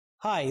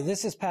Hi,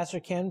 this is Pastor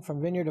Ken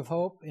from Vineyard of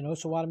Hope in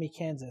Osawatomie,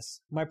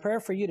 Kansas. My prayer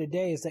for you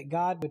today is that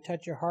God would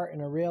touch your heart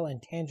in a real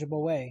and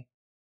tangible way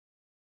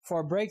for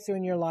a breakthrough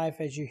in your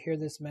life as you hear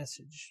this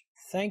message.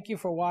 Thank you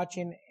for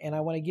watching, and I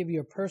want to give you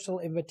a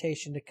personal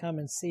invitation to come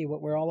and see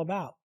what we're all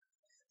about.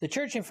 The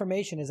church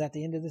information is at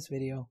the end of this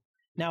video.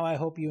 Now I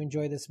hope you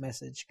enjoy this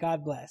message.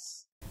 God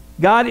bless.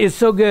 God is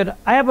so good.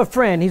 I have a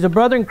friend. He's a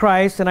brother in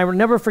Christ, and I will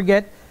never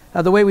forget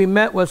the way we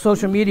met was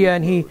social media,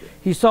 and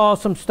he saw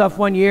some stuff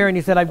one year, and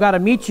he said, I've got to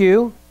meet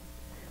you.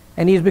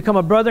 And he's become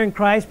a brother in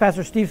Christ,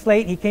 Pastor Steve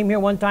Slate. He came here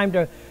one time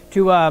to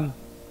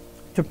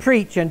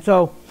preach, and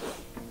so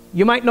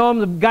you might know him,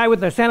 the guy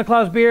with the Santa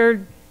Claus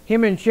beard.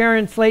 Him and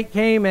Sharon Slate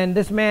came, and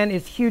this man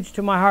is huge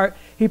to my heart.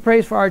 He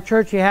prays for our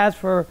church. He has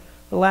for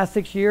the last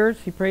 6 years.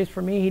 He prays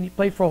for me. He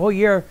prayed for a whole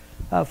year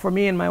for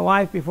me and my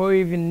wife before we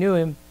even knew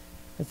him,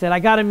 and said, I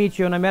got to meet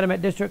you. And I met him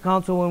at District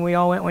Council when we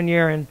all went one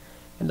year, and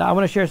I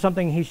want to share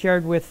something he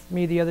shared with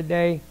me the other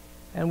day,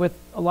 and with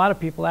a lot of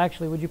people,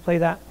 actually. Would you play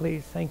that,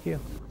 please? Thank you.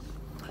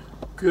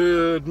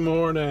 Good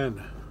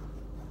morning.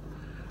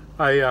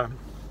 I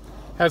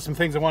had some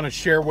things I want to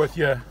share with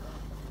you.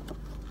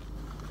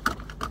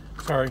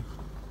 Sorry,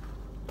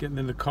 getting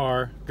in the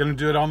car. Gonna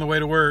do it on the way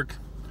to work.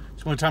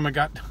 It's the only time I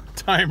got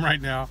time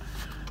right now.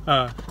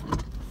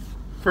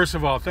 First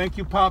of all, thank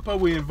you, Papa.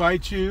 We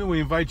invite you. We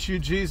invite you,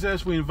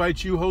 Jesus. We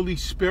invite you, Holy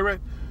Spirit.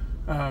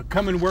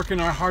 Come and work in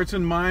our hearts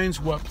and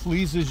minds what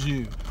pleases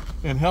you,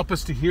 and help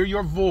us to hear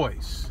your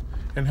voice,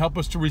 and help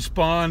us to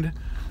respond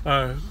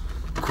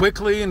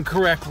quickly and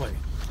correctly,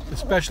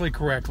 especially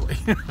correctly.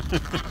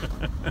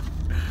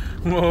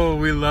 Whoa,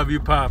 we love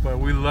you, Papa.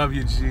 We love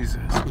you, Jesus.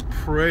 We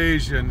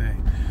praise your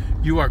name.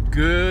 You are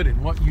good,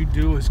 and what you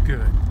do is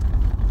good.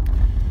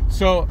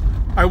 So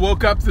I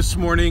woke up this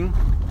morning,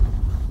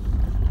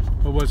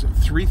 what was it,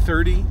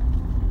 3:30?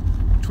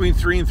 Between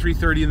 3 and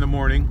 3:30 in the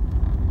morning.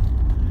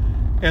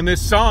 And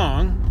this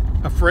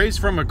song, a phrase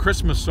from a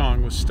Christmas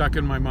song, was stuck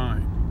in my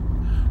mind.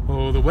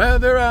 Oh, the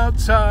weather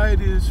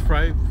outside is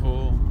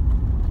frightful.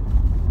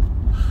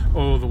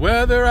 Oh, the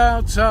weather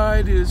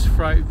outside is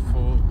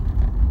frightful.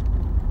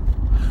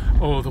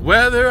 Oh, the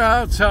weather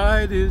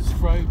outside is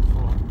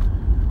frightful.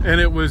 And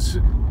it was,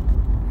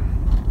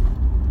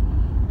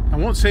 I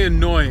won't say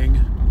annoying,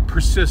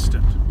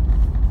 persistent.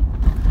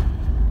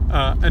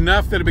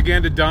 Enough that it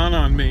began to dawn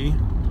on me.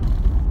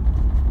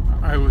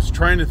 I was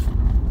trying to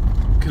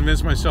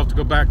convince myself to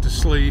go back to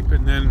sleep,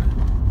 and then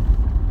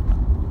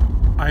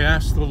I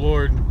asked the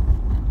Lord,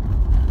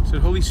 I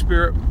said, Holy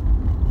Spirit,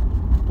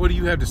 what do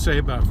you have to say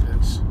about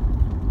this?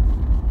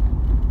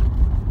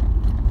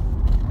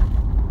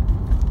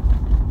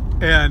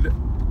 And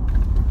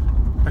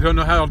I don't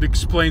know how to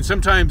explain.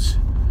 Sometimes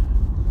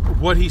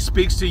what he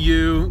speaks to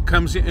you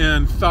comes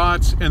in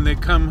thoughts, and they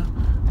come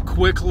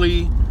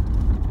quicker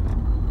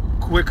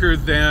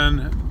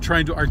than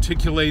trying to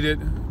articulate it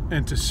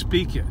and to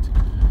speak it.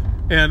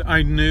 And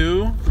I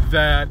knew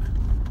that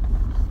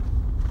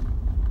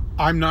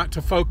I'm not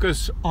to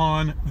focus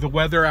on the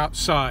weather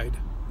outside,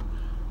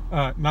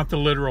 not the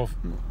literal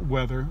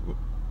weather,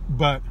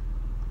 but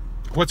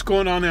what's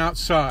going on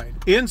outside.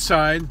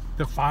 Inside,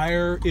 the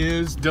fire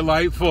is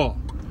delightful.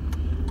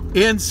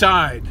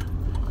 Inside,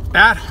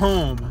 at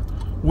home,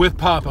 with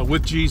Papa,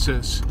 with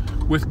Jesus,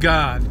 with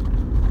God,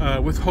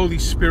 with Holy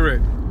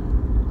Spirit,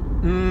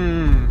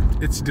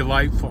 it's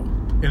delightful,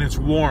 and it's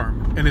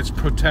warm, and it's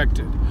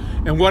protected.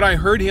 And what I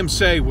heard him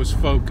say was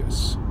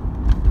focus.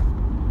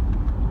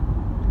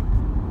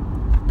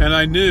 And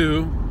I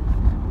knew,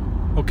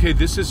 okay,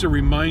 this is a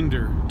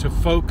reminder to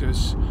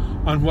focus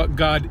on what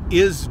God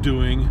is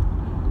doing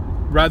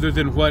rather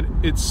than what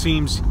it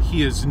seems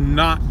he is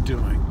not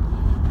doing.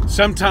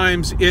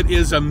 Sometimes it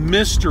is a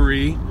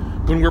mystery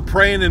when we're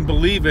praying and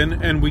believing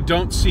and we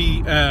don't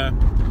see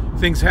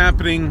things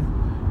happening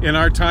in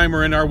our time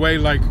or in our way,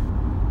 like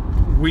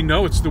we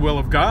know it's the will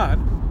of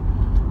God.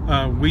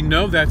 We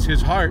know that's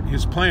his heart,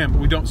 his plan, but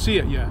we don't see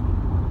it yet.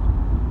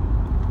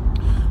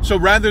 So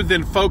rather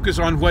than focus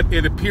on what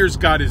it appears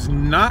God is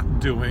not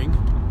doing,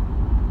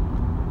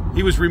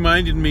 he was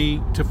reminding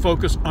me to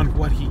focus on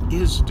what he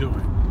is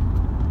doing.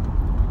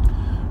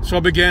 So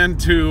I began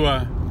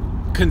to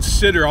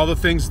consider all the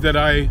things that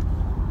I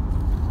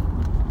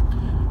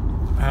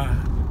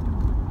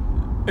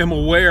am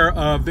aware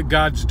of that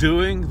God's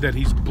doing, that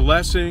he's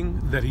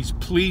blessing, that he's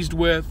pleased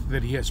with,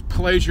 that he has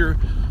pleasure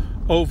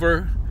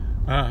over.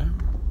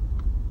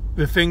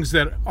 The things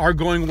that are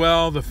going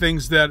well, the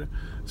things that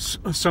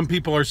some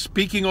people are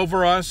speaking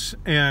over us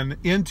and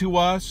into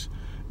us,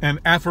 and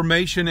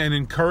affirmation and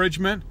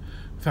encouragement.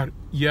 I thought,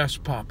 yes,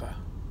 Papa,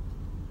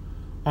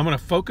 I'm going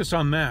to focus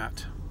on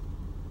that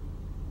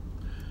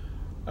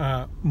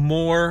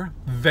more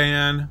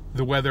than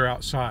the weather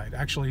outside.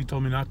 Actually, he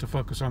told me not to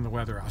focus on the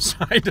weather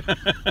outside.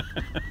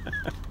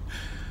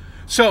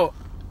 So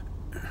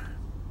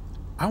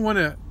I want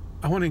to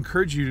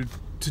encourage you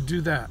to do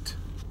that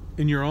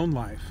in your own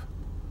life.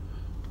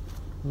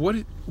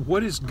 What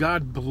is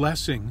God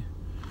blessing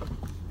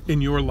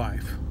in your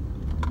life?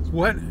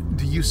 What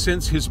do you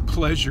sense his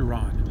pleasure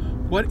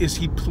on? What is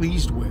he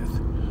pleased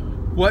with?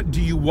 What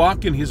do you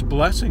walk in his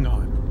blessing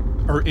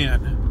on or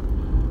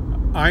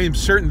in? I am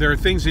certain there are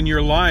things in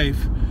your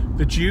life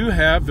that you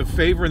have the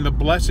favor and the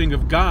blessing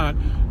of God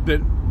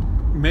that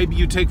maybe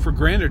you take for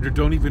granted or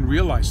don't even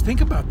realize.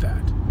 Think about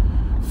that.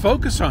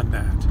 Focus on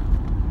that.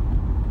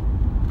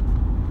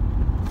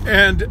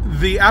 And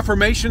the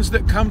affirmations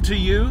that come to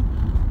you,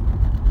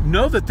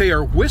 know that they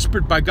are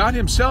whispered by God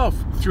himself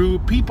through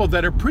people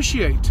that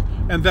appreciate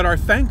and that are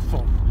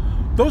thankful.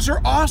 Those are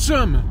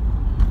awesome.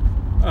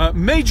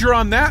 Major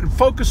on that and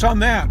focus on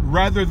that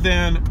rather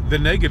than the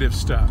negative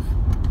stuff.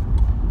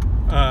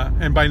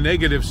 And by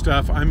negative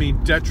stuff, I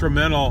mean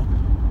detrimental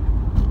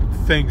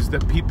things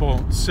that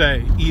people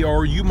say,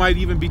 or you might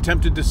even be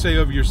tempted to say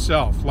of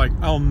yourself, like,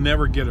 I'll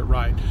never get it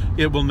right.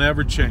 It will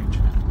never change.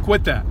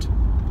 Quit that.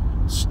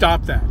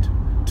 Stop that.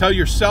 Tell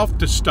yourself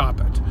to stop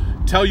it.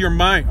 Tell your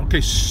mind,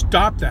 okay,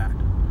 stop that.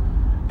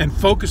 And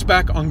focus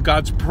back on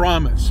God's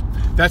promise.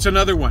 That's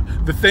another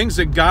one. The things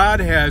that God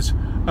has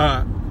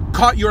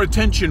caught your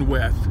attention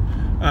with,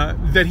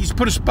 that he's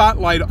put a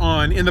spotlight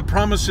on in the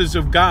promises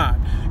of God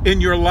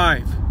in your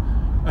life.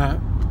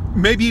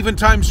 Maybe even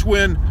times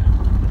when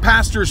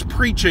pastor's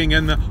preaching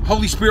and the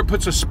Holy Spirit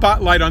puts a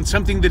spotlight on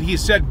something that he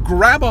said,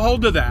 grab a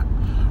hold of that.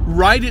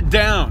 Write it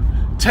down.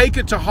 Take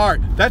it to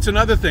heart. That's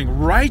another thing.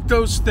 Write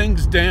those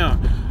things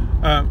down.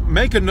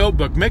 Make a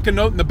notebook. Make a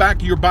note in the back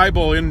of your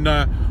Bible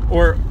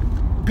or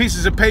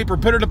pieces of paper.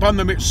 Put it up on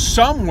the mirror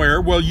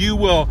somewhere where you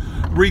will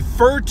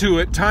refer to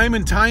it time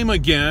and time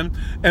again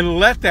and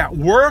let that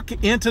work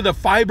into the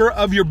fiber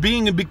of your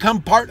being and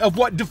become part of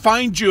what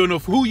defines you and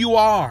of who you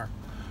are.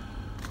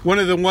 One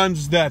of the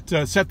ones that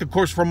set the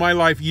course for my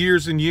life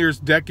years and years,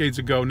 decades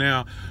ago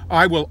now,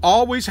 I will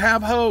always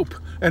have hope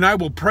and I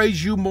will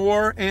praise you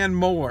more and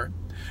more.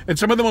 And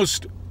some of the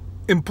most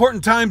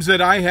important times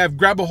that I have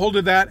grabbed a hold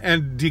of that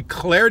and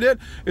declared it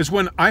is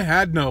when I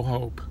had no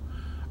hope.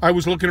 I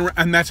was looking around,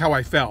 and that's how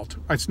I felt.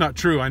 It's not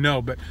true, I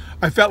know, but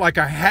I felt like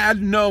I had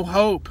no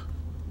hope.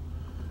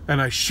 And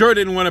I sure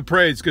didn't want to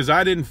praise because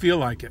I didn't feel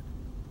like it.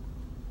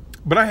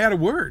 But I had a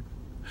word.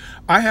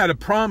 I had a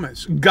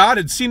promise. God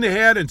had seen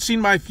ahead and seen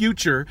my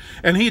future,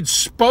 and he had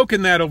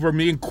spoken that over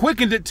me and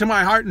quickened it to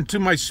my heart and to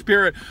my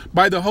spirit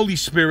by the Holy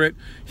Spirit.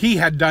 He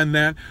had done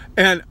that,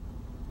 and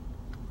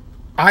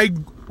I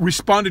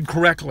responded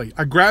correctly.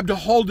 I grabbed a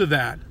hold of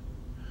that,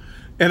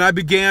 and I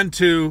began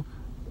to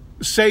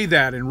say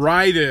that and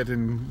write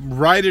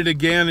it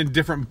again in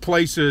different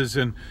places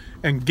and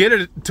get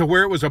it to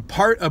where it was a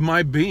part of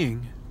my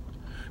being,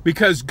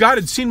 because God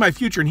had seen my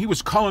future and he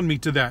was calling me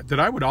to that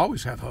I would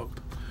always have hope.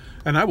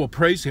 And I will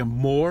praise him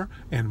more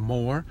and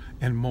more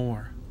and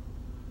more.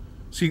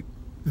 See,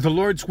 the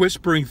Lord's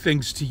whispering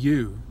things to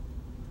you.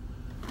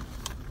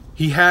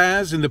 He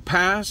has in the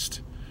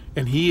past,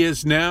 and he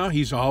is now.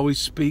 He's always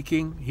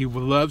speaking. He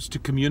loves to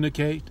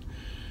communicate.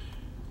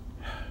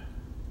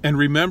 And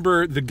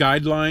remember the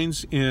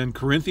guidelines in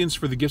Corinthians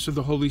for the gifts of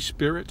the Holy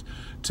Spirit: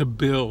 to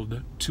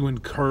build, to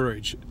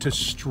encourage, to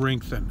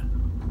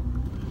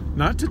strengthen.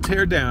 Not to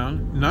tear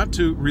down, not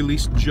to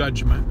release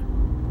judgment.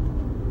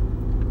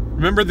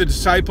 Remember the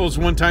disciples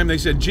one time, they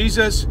said,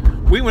 Jesus,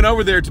 we went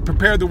over there to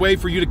prepare the way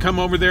for you to come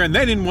over there, and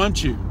they didn't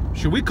want you.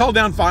 Should we call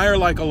down fire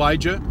like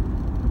Elijah?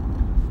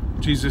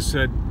 Jesus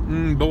said,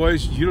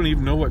 boys, you don't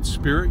even know what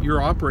spirit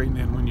you're operating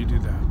in when you do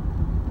that.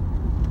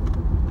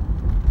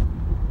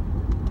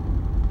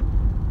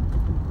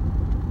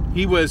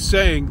 He was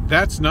saying,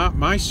 that's not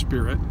my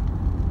spirit.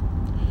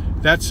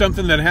 That's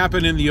something that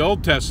happened in the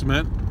Old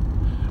Testament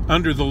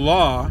under the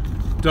law.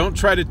 Don't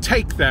try to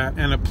take that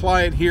and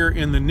apply it here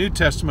in the New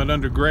Testament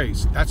under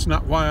grace. That's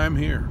not why I'm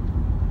here.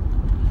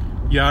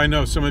 Yeah, I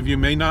know some of you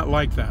may not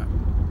like that.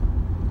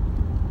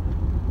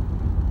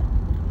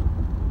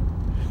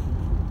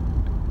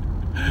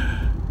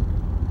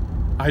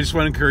 I just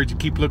want to encourage you,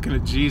 keep looking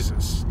at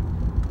Jesus.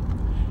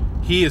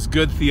 He is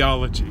good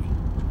theology.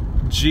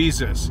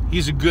 Jesus,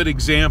 he's a good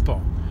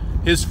example.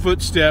 His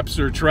footsteps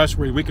are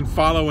trustworthy. We can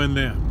follow in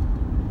them.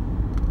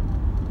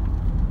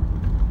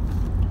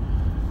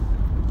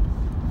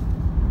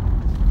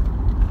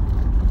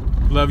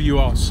 Love you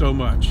all so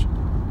much.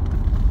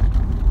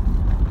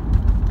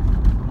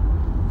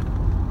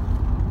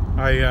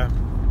 I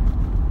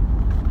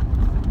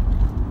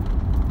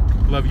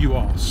love you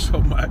all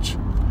so much.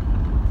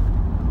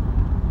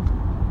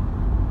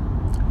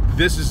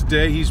 This is the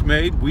day he's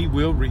made. We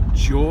will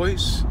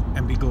rejoice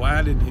and be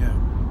glad in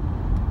him.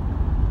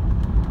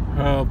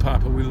 Oh,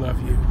 Papa, we love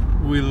you.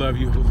 We love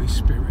you, Holy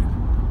Spirit.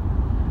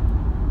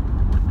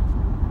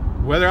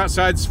 Weather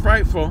outside's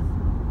frightful,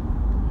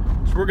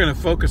 so we're going to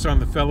focus on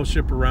the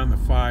fellowship around the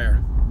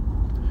fire.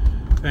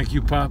 Thank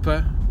you,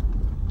 Papa.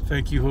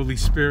 Thank you, Holy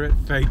Spirit.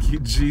 Thank you,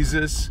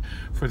 Jesus,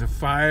 for the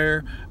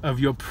fire of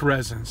your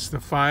presence, the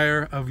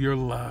fire of your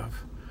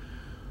love.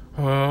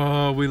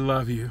 Oh, we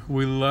love you.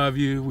 We love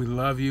you. We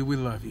love you. We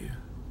love you.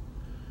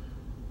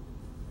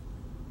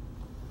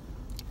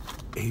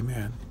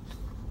 Amen.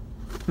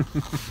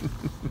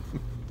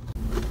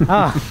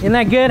 Isn't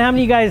that good? How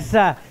many of you guys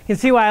can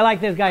see why I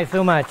like this guy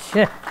so much?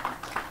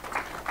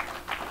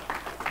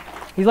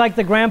 He's like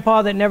the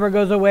grandpa that never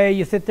goes away.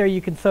 You sit there,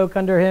 you can soak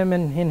under him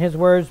and in his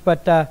words.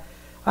 But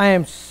I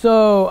am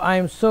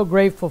so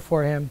grateful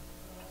for him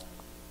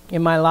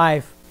in my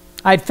life.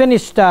 I'd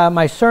finished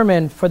my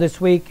sermon for this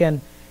week,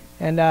 and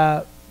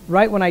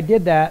right when I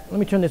did that, let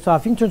me turn this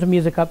off. You can turn some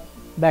music up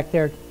back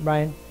there,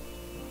 Brian,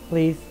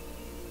 please.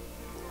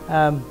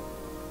 Guess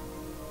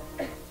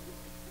I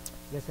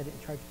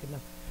didn't charge it good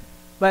enough.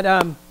 But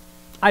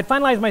I'd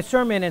finalized my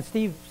sermon, and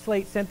Steve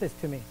Slate sent this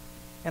to me.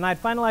 And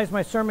I'd finalized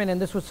my sermon, and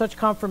this was such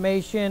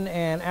confirmation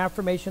and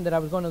affirmation that I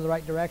was going in the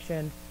right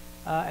direction.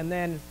 And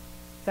then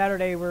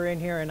Saturday we were in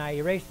here, and I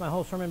erased my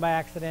whole sermon by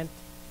accident.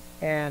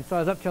 And so I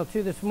was up till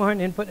 2 this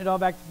morning putting it all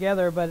back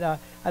together, but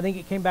I think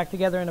it came back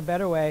together in a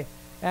better way.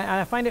 And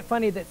I find it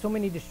funny that so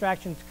many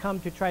distractions come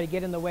to try to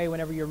get in the way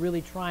whenever you're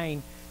really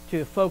trying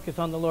to focus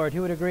on the Lord.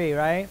 Who would agree,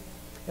 right?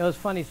 It was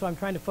funny. So I'm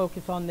trying to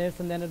focus on this,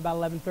 and then at about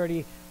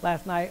 11:30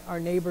 last night, our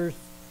neighbors,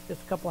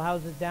 just a couple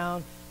houses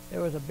down,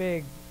 there was a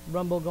big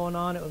rumble going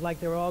on. It was like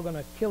they were all going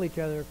to kill each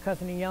other,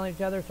 cussing and yelling at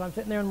each other. So I'm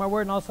sitting there in my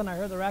word, and all of a sudden I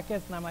heard the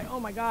ruckus, and I'm like, oh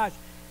my gosh.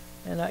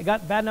 And it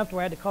got bad enough to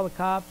where I had to call the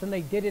cops, and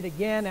they did it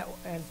again,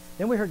 and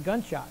then we heard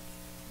gunshots.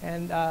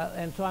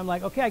 And so I'm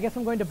like, okay, I guess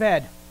I'm going to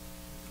bed.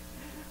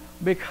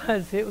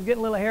 Because it was getting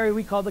a little hairy.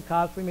 We called the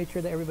cops. We made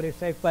sure that everybody was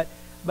safe. But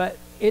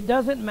it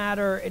doesn't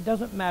matter. It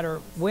doesn't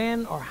matter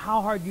when or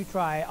how hard you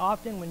try.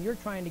 Often when you're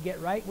trying to get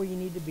right where you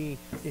need to be,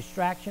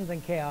 distractions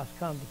and chaos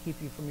come to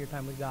keep you from your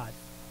time with God.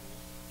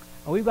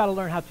 And we've got to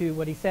learn how to,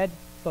 what he said,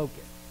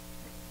 focus.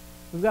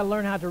 We've got to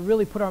learn how to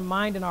really put our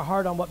mind and our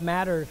heart on what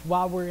matters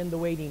while we're in the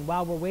waiting,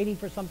 while we're waiting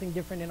for something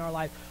different in our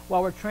life,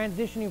 while we're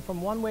transitioning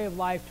from one way of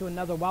life to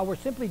another, while we're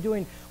simply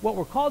doing what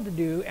we're called to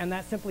do, and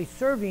that's simply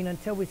serving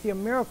until we see a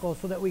miracle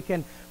so that we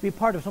can be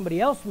part of somebody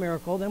else's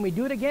miracle. Then we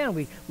do it again.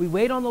 We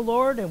wait on the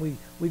Lord, and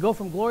we go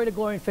from glory to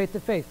glory and faith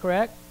to faith,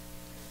 correct?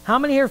 How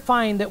many here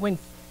find that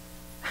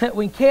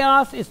when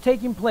chaos is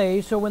taking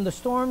place or when the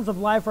storms of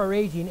life are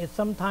raging, it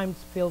sometimes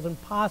feels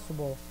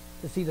impossible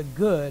to see the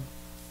good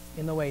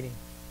in the waiting?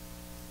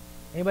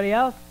 Anybody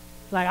else?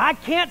 It's like, I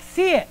can't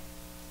see it.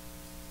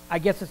 I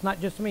guess it's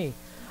not just me.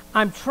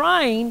 I'm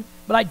trying,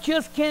 but I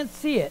just can't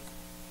see it.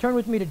 Turn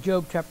with me to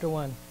Job chapter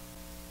 1.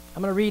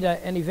 I'm going to read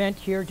an event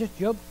here. Just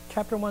Job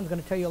chapter 1 is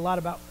going to tell you a lot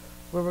about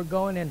where we're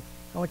going, and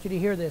I want you to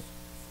hear this.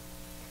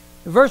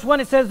 In verse 1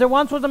 it says, there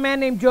once was a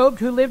man named Job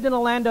who lived in a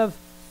land of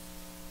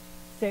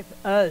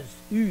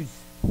Uz.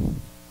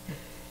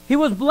 He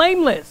was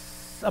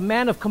blameless, a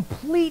man of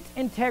complete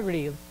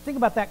integrity. Think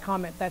about that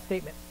comment, that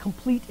statement,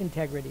 complete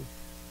integrity.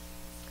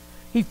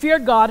 He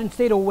feared God and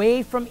stayed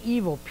away from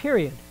evil,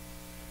 period.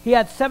 He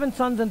had 7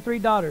 sons and 3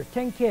 daughters,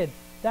 10 kids.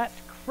 That's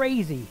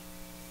crazy,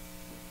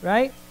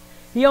 right?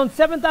 He owned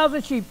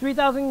 7,000 sheep,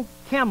 3,000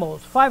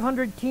 camels,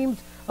 500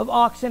 teams of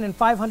oxen, and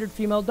 500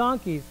 female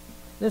donkeys.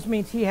 This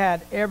means he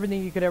had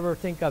everything you could ever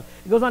think of.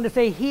 It goes on to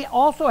say he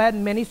also had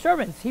many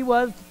servants. He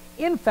was,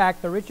 in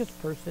fact, the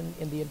richest person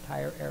in the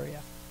entire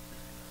area.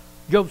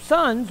 Job's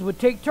sons would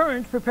take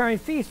turns preparing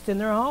feasts in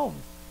their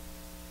homes.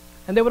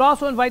 And they would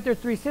also invite their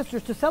 3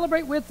 sisters to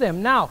celebrate with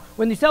them. Now,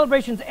 when the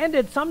celebrations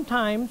ended,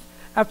 sometimes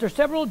after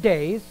several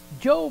days,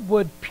 Job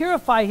would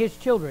purify his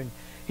children.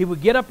 He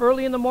would get up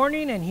early in the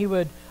morning and he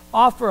would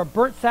offer a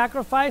burnt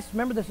sacrifice.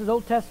 Remember, this is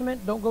Old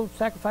Testament. Don't go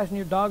sacrificing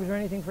your dogs or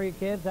anything for your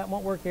kids. That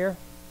won't work here.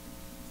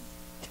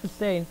 Just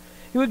saying.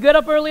 He would get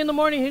up early in the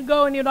morning. He'd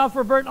go and he'd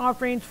offer burnt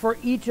offerings for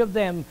each of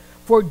them.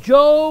 For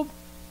Job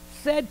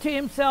said to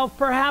himself,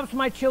 perhaps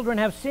my children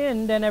have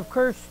sinned and have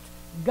cursed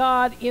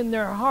God in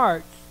their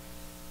hearts.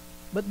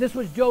 But this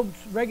was Job's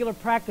regular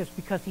practice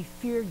because he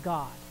feared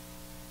God.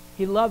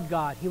 He loved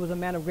God. He was a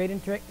man of great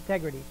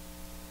integrity.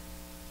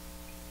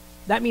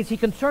 That means he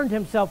concerned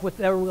himself with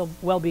their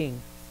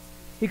well-being.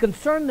 He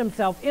concerned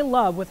himself in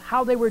love with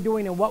how they were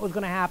doing and what was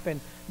going to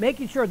happen,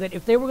 making sure that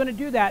if they were going to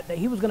do that, that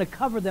he was going to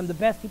cover them the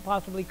best he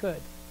possibly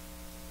could.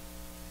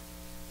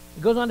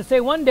 It goes on to say,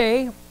 one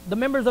day, the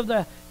members of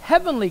the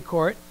heavenly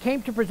court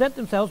came to present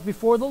themselves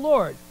before the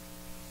Lord.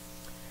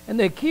 And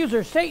the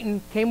accuser,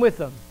 Satan, came with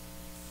them.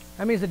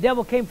 That means the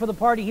devil came for the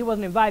party he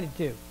wasn't invited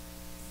to.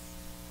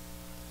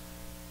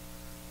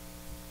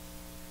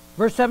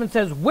 Verse 7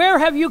 says, where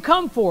have you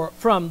come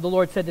from? The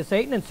Lord said to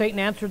Satan. And Satan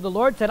answered the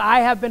Lord, said,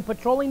 I have been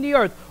patrolling the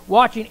earth,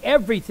 watching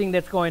everything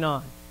that's going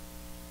on.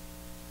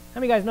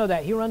 How many of you guys know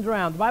that? He runs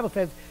around. The Bible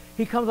says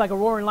he comes like a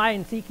roaring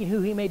lion seeking who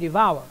he may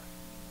devour.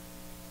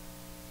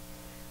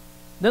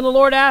 Then the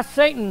Lord asked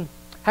Satan,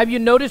 have you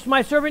noticed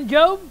my servant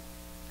Job?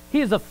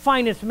 He is the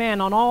finest man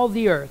on all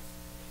the earth.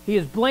 He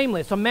is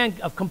blameless, a man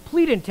of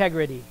complete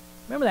integrity.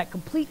 Remember that,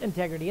 complete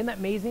integrity. Isn't that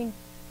amazing?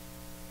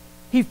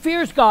 He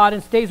fears God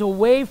and stays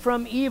away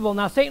from evil.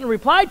 Now Satan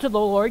replied to the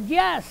Lord,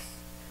 yes,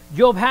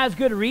 Job has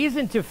good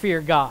reason to fear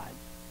God.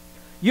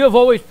 You have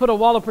always put a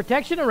wall of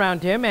protection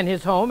around him and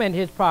his home and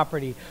his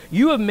property.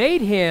 You have made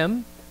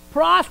him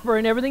prosper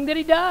in everything that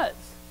he does.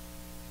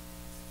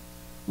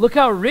 Look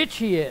how rich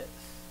he is.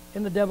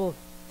 Isn't the devil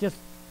just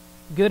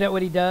good at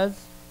what he does?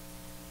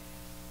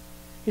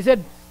 He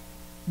said,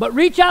 but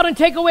reach out and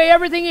take away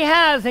everything he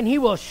has, and he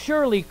will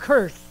surely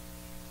curse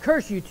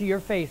you to your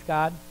face,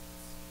 God.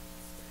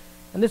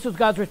 And this was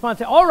God's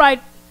response. All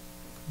right,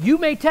 you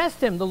may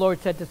test him, the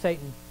Lord said to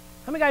Satan.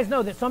 How many guys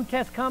know that some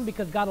tests come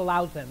because God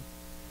allows them?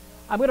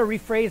 I'm going to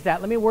rephrase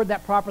that. Let me word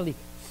that properly.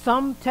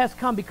 Some tests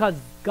come because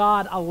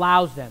God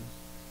allows them.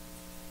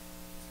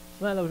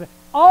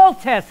 All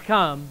tests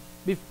come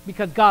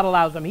because God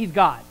allows them. He's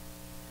God.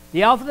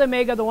 The Alpha, the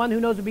Omega, the one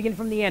who knows the beginning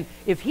from the end.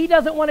 If he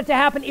doesn't want it to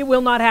happen, it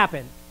will not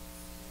happen.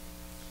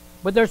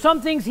 But there are some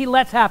things he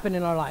lets happen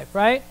in our life,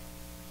 right?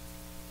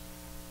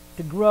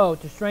 To grow,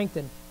 to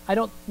strengthen. I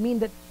don't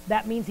mean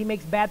that means he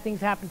makes bad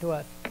things happen to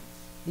us.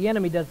 The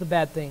enemy does the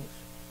bad things.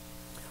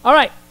 All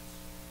right.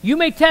 You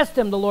may test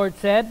him, the Lord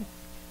said.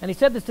 And he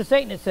said this to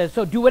Satan, it says,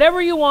 so do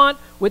whatever you want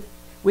with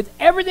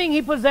everything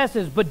he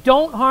possesses, but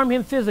don't harm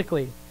him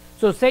physically.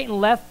 So Satan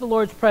left the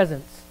Lord's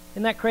presence.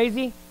 Isn't that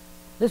crazy?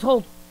 This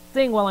whole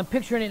thing, while I'm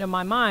picturing it in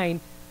my mind,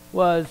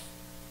 was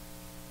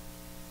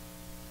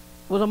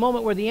a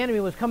moment where the enemy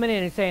was coming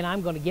in and saying,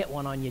 I'm going to get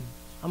one on you.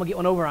 I'm going to get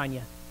one over on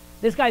you.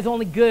 This guy's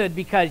only good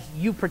because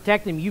you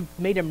protect him. You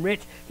made him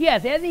rich. He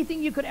has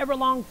anything you could ever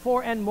long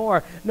for and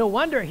more. No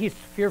wonder he's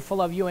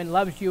fearful of you and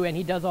loves you and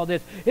he does all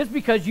this. It's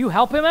because you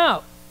help him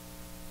out.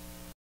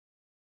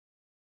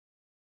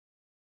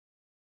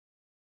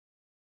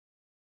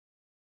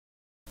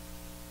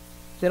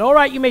 Said, all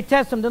right, you may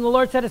test him. Then the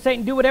Lord said to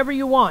Satan, do whatever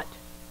you want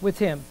with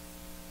him,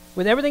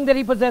 with everything that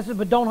he possesses,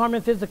 but don't harm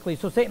him physically.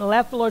 So Satan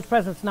left the Lord's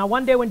presence. Now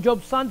one day when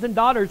Job's sons and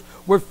daughters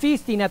were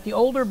feasting at the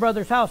oldest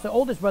brother's house,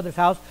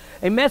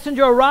 a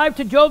messenger arrived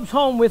to Job's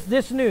home with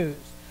this news.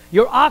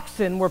 Your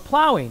oxen were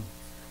plowing,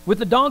 with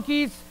the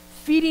donkeys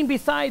feeding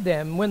beside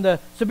them. When the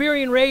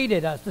Siberians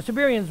raided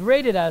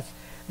us,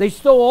 they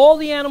stole all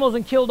the animals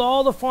and killed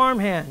all the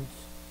farmhands.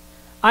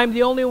 I'm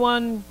the only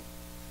one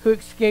who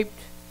escaped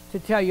to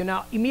tell you.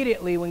 Now,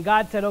 immediately when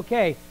God said,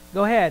 okay,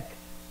 go ahead,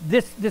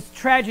 this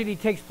tragedy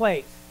takes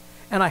place,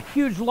 and a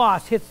huge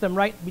loss hits them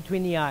right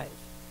between the eyes.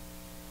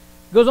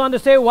 Goes on to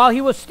say, while he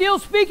was still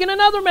speaking,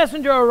 another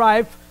messenger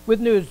arrived with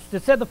news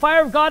that said, the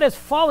fire of God has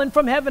fallen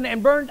from heaven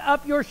and burned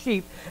up your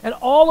sheep and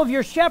all of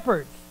your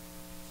shepherds.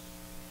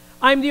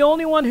 I'm the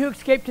only one who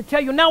escaped to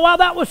tell you. Now, while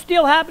that was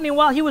still happening,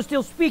 while he was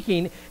still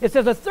speaking, it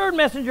says a third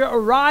messenger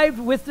arrived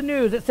with the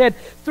news. It said,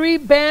 3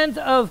 bands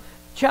of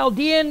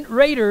Chaldean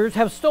raiders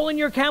have stolen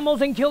your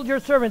camels and killed your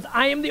servants.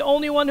 I am the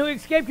only one who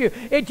escaped you.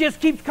 It just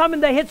keeps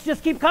coming. The hits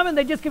just keep coming.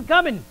 They just keep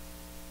coming.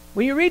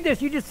 When you read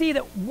this, you just see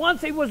that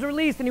once he was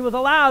released and he was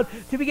allowed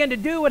to begin to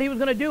do what he was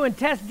going to do and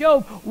test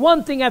Job,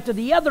 one thing after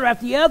the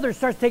other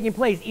starts taking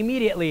place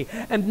immediately.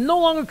 And no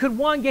longer could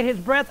one get his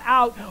breath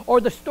out or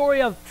the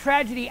story of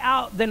tragedy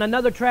out, then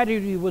another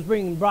tragedy was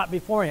being brought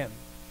before him.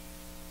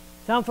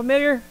 Sound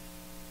familiar?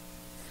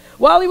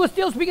 While he was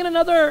still speaking,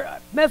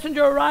 another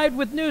messenger arrived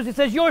with news. It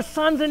says, your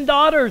sons and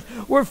daughters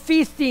were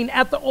feasting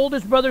at the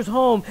oldest brother's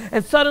home,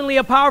 and suddenly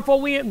a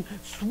powerful wind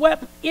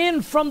swept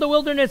in from the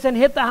wilderness and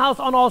hit the house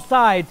on all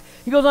sides.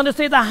 He goes on to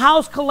say, the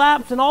house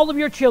collapsed and all of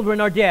your children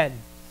are dead.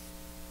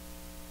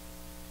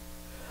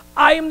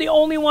 I am the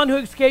only one who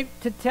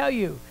escaped to tell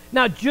you.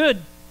 Now, Job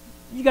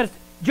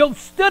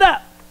stood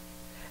up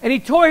and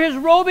he tore his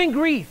robe in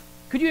grief.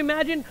 Could you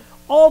imagine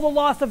all the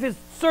loss of his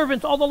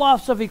servants, all the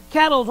loss of his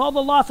cattle, all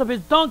the loss of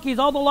his donkeys,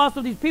 all the loss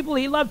of these people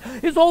he loved,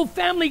 his whole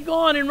family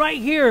gone, and right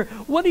here,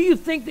 what do you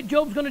think that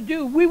Job's going to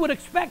do? We would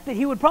expect that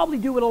he would probably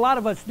do what a lot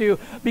of us do,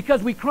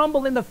 because we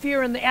crumble in the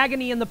fear and the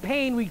agony and the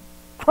pain. We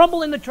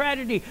crumble in the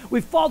tragedy.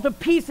 We fall to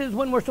pieces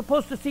when we're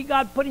supposed to see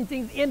God putting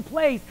things in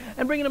place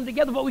and bringing them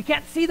together, but we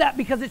can't see that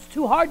because it's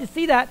too hard to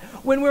see that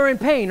when we're in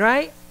pain,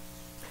 right?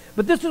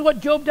 But this is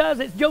what Job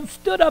does. Job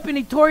stood up and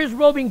he tore his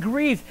robe in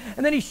grief,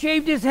 and then he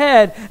shaved his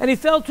head and he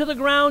fell to the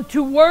ground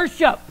to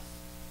worship.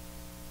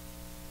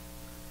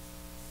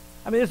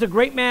 I mean, this is a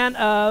great man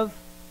of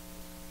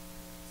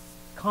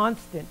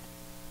constant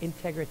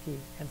integrity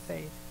and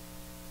faith.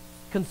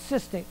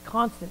 Consistent,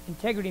 constant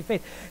integrity and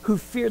faith, who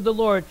feared the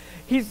Lord.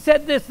 He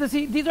said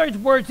these are his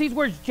words. These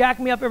words jack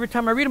me up every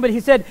time I read them. But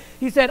he said,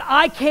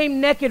 I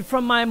came naked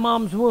from my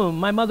mother's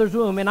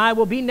womb, and I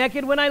will be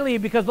naked when I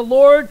leave, because the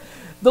Lord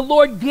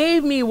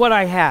gave me what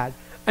I had,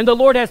 and the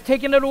Lord has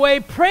taken it away.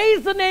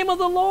 Praise the name of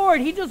the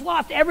Lord. He just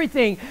lost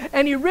everything,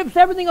 and he rips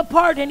everything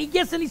apart, and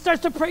he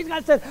starts to praise God.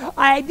 He said,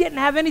 I didn't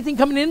have anything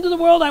coming into the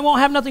world. I won't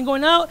have nothing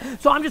going out,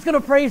 so I'm just going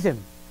to praise him.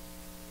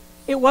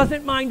 It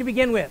wasn't mine to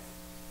begin with.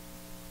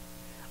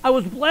 I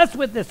was blessed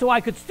with this so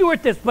I could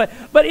steward this, but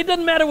it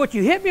doesn't matter what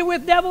you hit me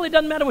with, devil. It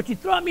doesn't matter what you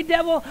throw at me,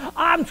 devil.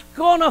 I'm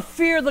going to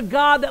fear the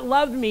God that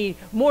loved me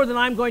more than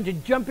I'm going to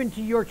jump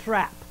into your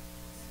trap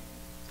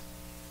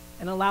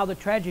and allow the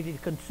tragedy to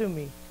consume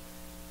me.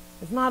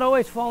 It's not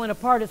always falling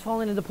apart, it's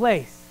falling into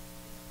place.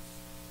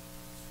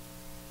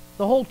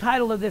 The whole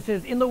title of this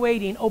is, In the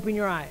Waiting, Open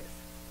Your Eyes.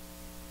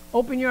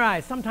 Open your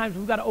eyes. Sometimes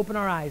we've got to open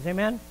our eyes,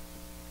 amen?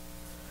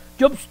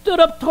 Job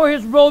stood up, tore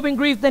his robe in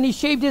grief, then he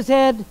shaved his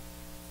head,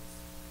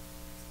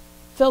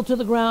 fell to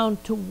the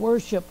ground to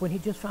worship when he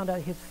just found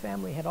out his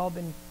family had all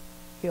been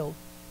killed.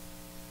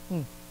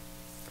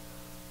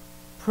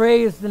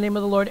 Praise the name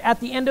of the Lord. At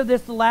the end of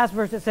this, the last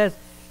verse, it says,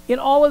 in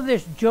all of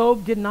this,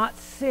 Job did not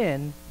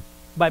sin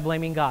by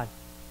blaming God.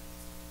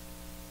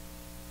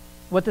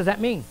 What does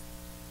that mean?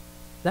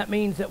 That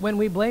means that when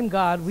we blame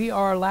God, we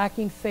are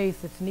lacking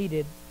faith that's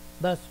needed.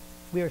 Thus,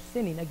 we are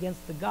sinning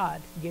against the God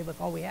who gave us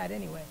all we had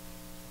anyway.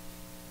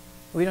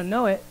 We don't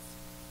know it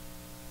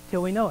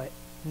till we know it.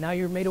 Now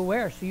you're made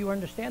aware, so you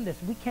understand this.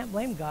 We can't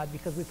blame God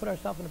because we put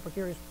ourselves in a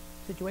precarious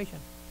situation.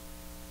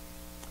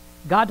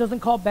 God doesn't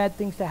call bad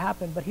things to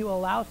happen, but he will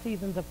allow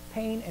seasons of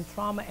pain and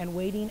trauma and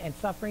waiting and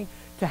suffering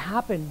to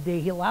happen.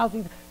 He allows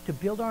things to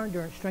build our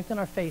endurance, strengthen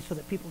our faith so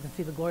that people can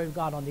see the glory of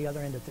God on the other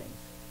end of things.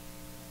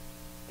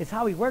 It's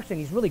how he works, and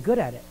he's really good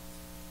at it.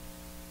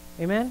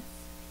 Amen?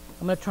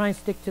 I'm going to try and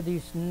stick to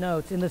these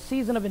notes. In the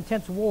season of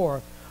intense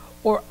war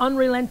or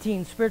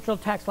unrelenting spiritual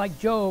attacks like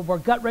Job, or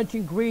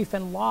gut-wrenching grief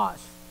and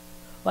loss,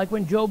 like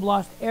when Job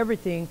lost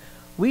everything,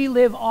 we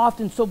live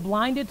often so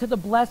blinded to the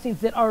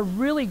blessings that are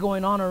really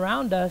going on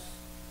around us,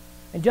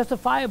 and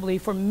justifiably,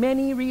 for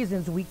many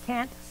reasons, we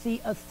can't see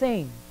a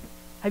thing.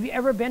 Have you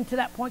ever been to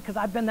that point? Because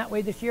I've been that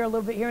way this year, a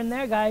little bit here and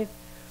there, guys,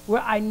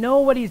 where I know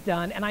what he's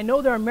done, and I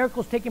know there are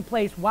miracles taking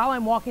place while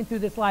I'm walking through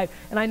this life,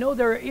 and I know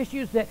there are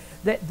issues that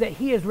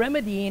he is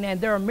remedying,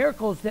 and there are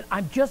miracles that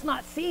I'm just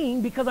not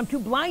seeing because I'm too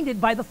blinded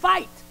by the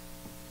fight.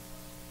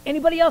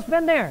 Anybody else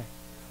been there?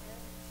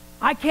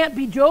 I can't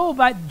be Job.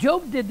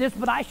 Job did this,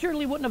 but I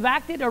surely wouldn't have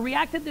acted or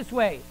reacted this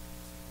way.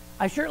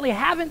 I certainly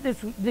haven't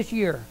this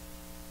year,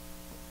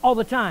 all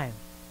the time.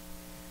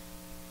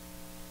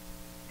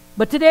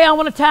 But today I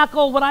want to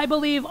tackle what I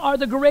believe are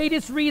the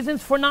greatest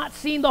reasons for not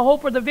seeing the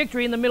hope or the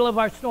victory in the middle of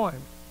our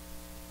storms.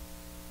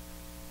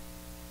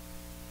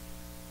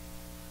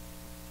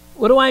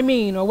 What do I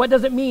mean, or what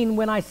does it mean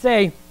when I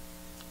say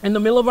in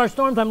the middle of our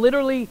storms? I'm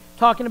literally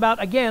talking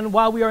about, again,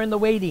 while we are in the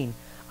waiting.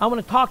 I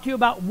want to talk to you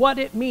about what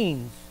it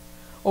means.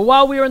 Or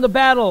while we are in the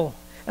battle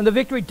and the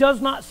victory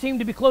does not seem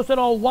to be close at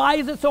all, why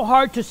is it so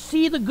hard to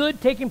see the good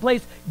taking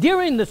place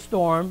during the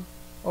storm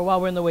or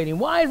while we're in the waiting?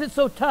 Why is it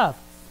so tough?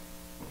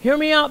 Hear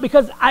me out,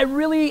 because I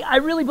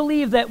really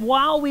believe that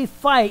while we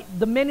fight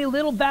the many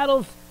little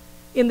battles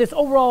in this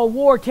overall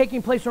war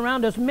taking place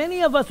around us,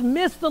 many of us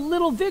miss the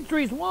little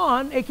victories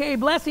won, aka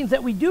blessings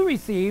that we do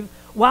receive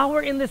while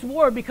we're in this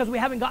war because we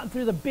haven't gotten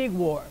through the big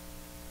war.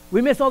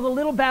 We miss all the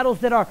little battles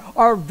that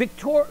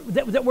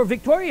that we're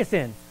victorious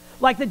in.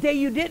 Like the day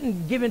you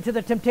didn't give in to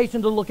the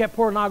temptation to look at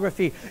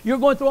pornography. You're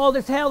going through all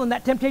this hell and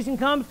that temptation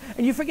comes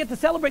and you forget to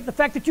celebrate the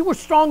fact that you were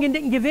strong and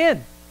didn't give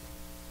in.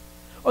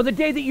 Or the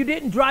day that you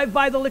didn't drive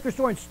by the liquor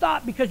store and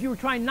stop because you were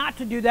trying not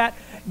to do that.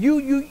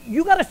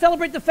 You got to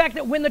celebrate the fact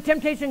that when the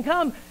temptation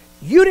comes,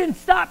 you didn't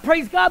stop.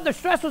 Praise God, the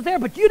stress was there,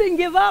 but you didn't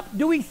give up.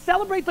 Do we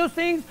celebrate those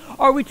things?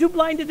 Or are we too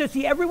blinded to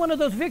see every one of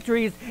those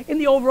victories in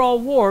the overall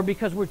war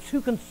because we're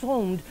too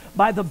consumed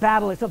by the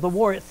battle of the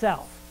war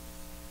itself?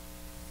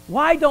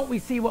 Why don't we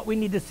see what we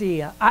need to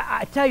see?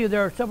 I tell you,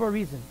 there are several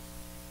reasons.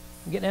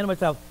 I'm getting ahead of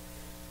myself.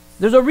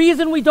 There's a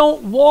reason we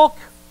don't walk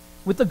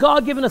with the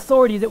God-given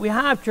authority that we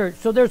have, church.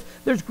 So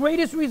there's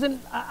greatest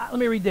reason. Let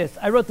me read this.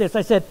 I wrote this.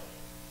 I said,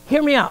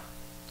 hear me out,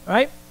 all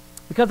right?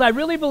 Because I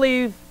really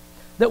believe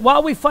that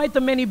while we fight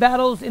the many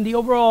battles in the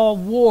overall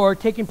war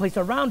taking place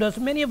around us,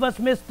 many of us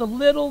miss the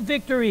little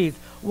victories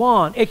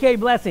won, aka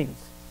blessings,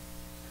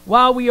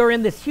 while we are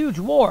in this huge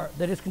war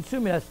that is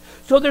consuming us.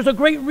 So there's a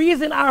great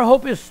reason our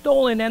hope is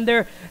stolen and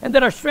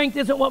that our strength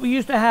isn't what we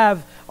used to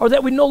have, or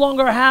that we no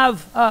longer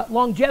have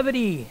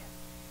longevity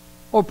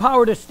or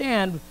power to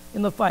stand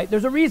in the fight.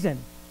 There's a reason.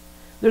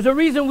 There's a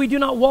reason we do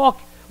not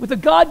walk with the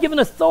God-given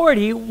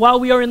authority while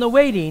we are in the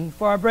waiting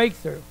for our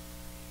breakthrough.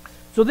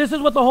 So this is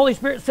what the Holy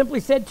Spirit simply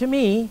said to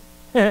me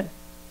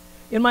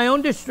in my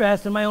own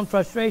distress and my own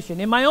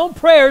frustration, in my own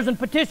prayers and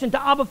petition to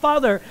Abba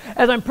Father,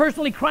 as I'm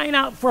personally crying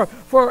out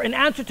for an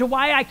answer to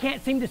why I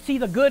can't seem to see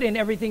the good in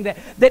everything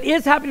that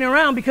is happening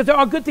around, because there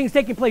are good things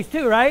taking place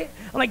too, right?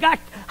 I'm like, God,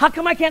 how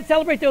come I can't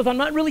celebrate those? I'm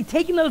not really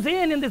taking those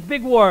in this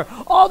big war.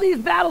 All these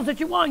battles that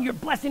you won, you're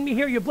blessing me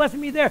here, you're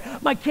blessing me there.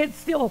 My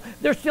kids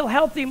they're still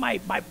healthy. My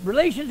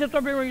relationships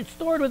are being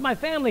restored with my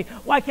family.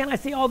 Why can't I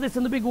see all this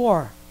in the big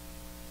war?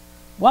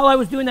 While I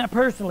was doing that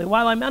personally,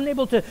 while I'm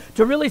unable to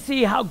really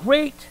see how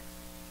great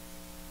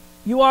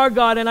you are,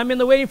 God, and I'm in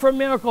the waiting for a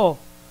miracle.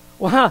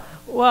 Well,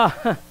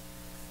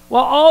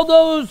 all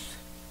those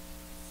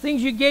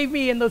things you gave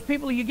me and those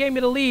people you gave me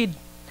to lead,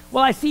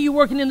 well, I see you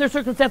working in their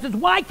circumstances.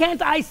 Why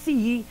can't I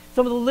see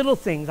some of the little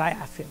things? I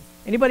asked him.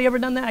 Anybody ever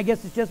done that? I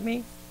guess it's just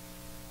me.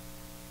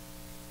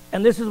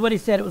 And this is what he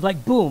said. It was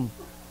like boom,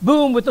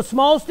 boom, with a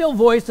small, still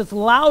voice that's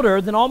louder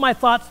than all my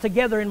thoughts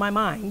together in my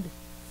mind.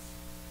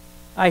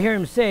 I hear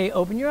him say,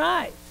 open your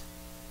eyes.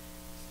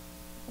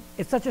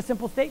 It's such a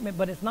simple statement,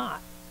 but it's not.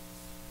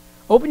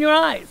 Open your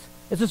eyes.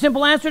 It's a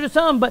simple answer to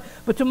some, but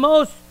to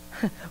most,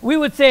 we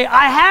would say,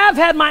 I have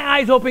had my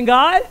eyes open,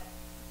 God.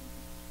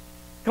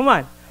 Come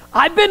on.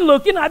 I've been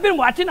looking, I've been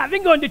watching, I've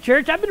been going to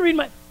church, I've been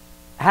reading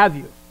Have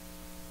you?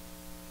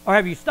 Or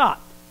have you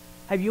stopped?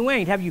 Have you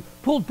waned? Have you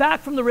pulled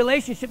back from the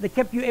relationship that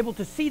kept you able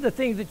to see the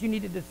things that you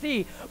needed to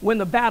see when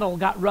the battle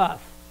got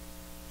rough?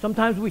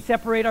 Sometimes we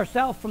separate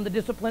ourselves from the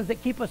disciplines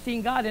that keep us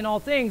seeing God in all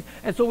things,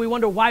 and so we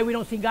wonder why we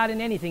don't see God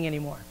in anything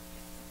anymore.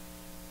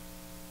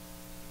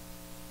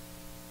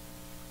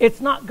 It's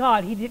not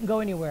God. He didn't go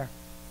anywhere.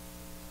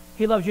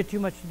 He loves you too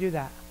much to do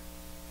that.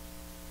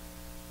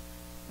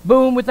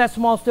 Boom, with that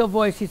small, still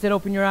voice, he said,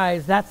 open your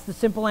eyes. That's the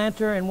simple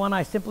answer. And one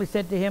I simply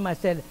said to him, I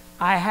said,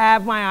 I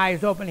have my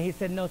eyes open. He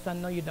said, no,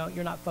 son, no, you don't.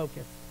 You're not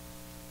focused.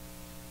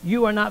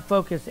 You are not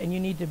focused, and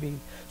you need to be.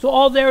 So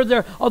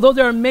although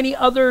there are many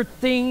other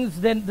things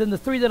than the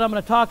three that I'm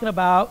going to talk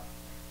about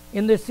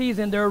in this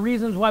season, there are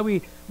reasons why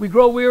we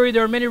grow weary.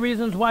 There are many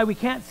reasons why we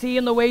can't see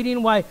in the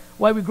waiting, why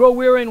we grow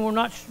weary and we're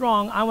not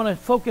strong. I want to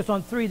focus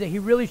on three that he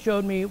really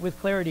showed me with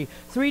clarity.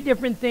 Three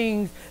different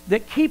things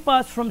that keep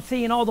us from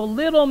seeing all the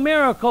little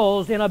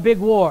miracles in a big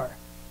war.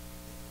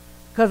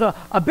 Because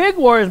a big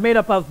war is made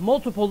up of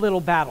multiple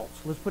little battles.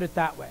 Let's put it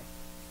that way.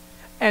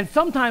 And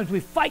sometimes we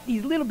fight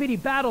these little bitty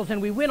battles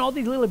and we win all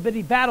these little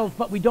bitty battles,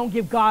 but we don't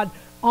give God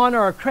honor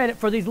or credit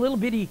for these little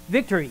bitty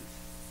victories.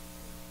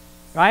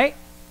 Right?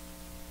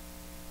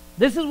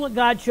 This is what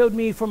God showed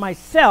me for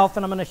myself,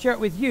 and I'm going to share it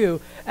with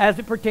you as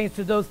it pertains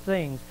to those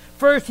things.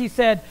 First, he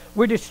said,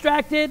 we're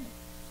distracted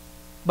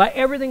by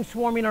everything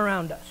swarming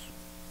around us.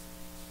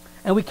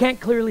 And we can't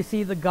clearly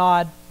see the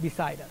God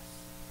beside us.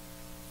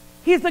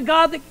 He's the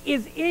God that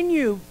is in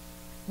you,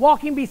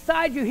 walking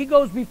beside you. He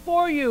goes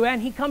before you,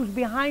 and he comes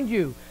behind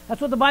you.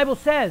 That's what the Bible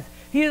says.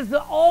 He is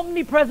the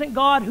omnipresent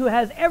God who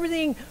has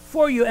everything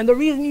for you. And the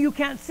reason you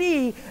can't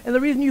see,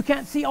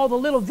 all the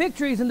little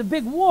victories in the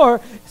big war,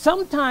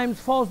 sometimes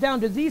falls down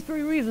to these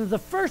three reasons. The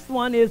first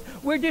one is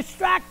we're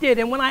distracted.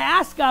 And when I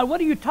asked God, what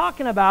are you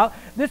talking about?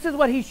 This is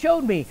what he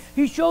showed me.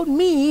 He showed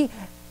me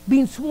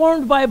being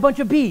swarmed by a bunch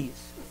of bees.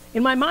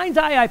 In my mind's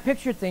eye, I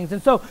picture things.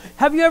 And so,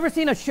 have you ever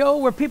seen a show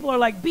where people are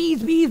like,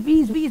 bees, bees,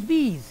 bees, bees,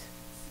 bees?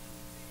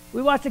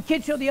 We watched a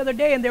kid show the other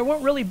day, and there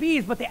weren't really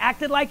bees, but they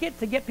acted like it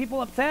to get people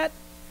upset.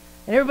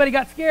 And everybody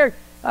got scared.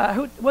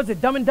 Who was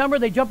it? Dumb and Dumber?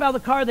 They jump out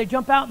of the car, they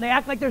jump out, and they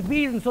act like there's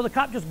bees, and so the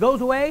cop just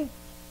goes away.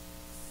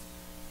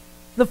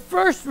 The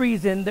first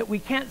reason that we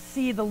can't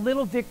see the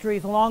little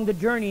victories along the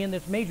journey in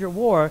this major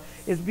war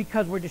is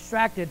because we're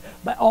distracted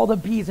by all the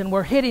bees, and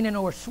we're hitting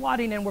and we're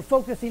swatting and we're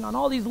focusing on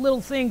all these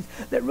little things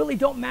that really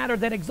don't matter,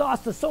 that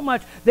exhaust us so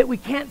much that we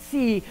can't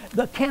see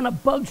the can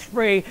of bug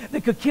spray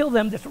that could kill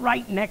them that's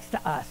right next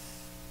to us.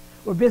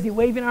 We're busy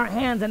waving our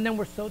hands, and then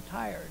we're so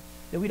tired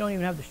that we don't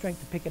even have the strength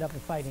to pick it up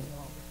and fight any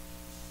longer.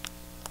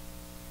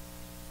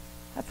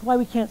 That's why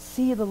we can't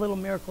see the little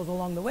miracles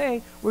along the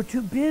way. We're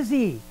too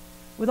busy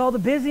with all the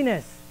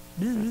busyness.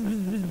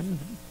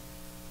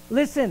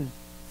 Listen,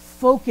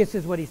 focus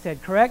is what he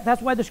said, correct?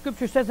 That's why the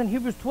scripture says in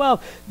Hebrews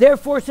 12,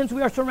 therefore, since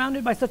we are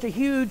surrounded by such a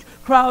huge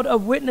crowd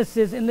of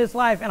witnesses in this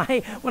life,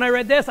 and when I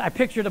read this, I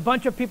pictured a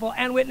bunch of people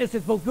and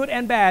witnesses, both good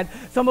and bad,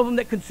 some of them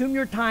that consume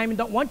your time and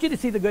don't want you to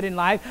see the good in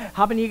life.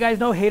 How many of you guys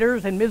know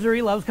haters and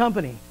misery loves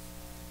company?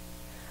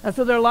 And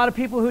so there are a lot of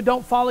people who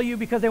don't follow you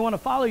because they want to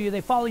follow you.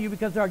 They follow you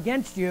because they're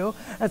against you.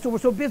 And so we're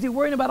so busy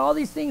worrying about all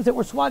these things that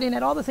we're swatting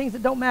at, all the things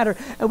that don't matter.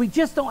 And we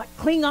just don't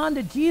cling on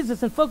to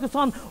Jesus and focus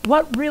on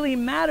what really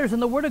matters.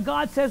 And the Word of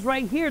God says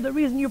right here, the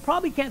reason you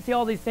probably can't see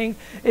all these things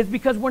is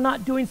because we're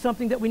not doing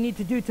something that we need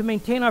to do to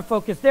maintain our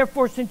focus.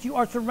 Therefore, since you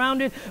are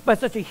surrounded by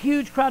such a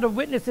huge crowd of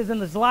witnesses in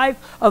this life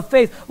of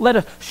faith, let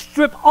us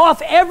strip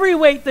off every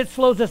weight that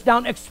slows us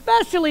down,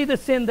 especially the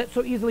sin that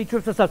so easily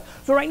trips us up.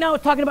 So right now,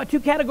 it's talking about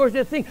two categories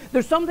of things.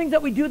 There's some things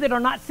that we do that are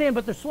not sin,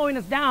 but they're slowing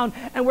us down,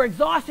 and we're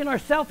exhausting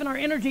ourselves and our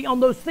energy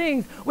on those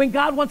things when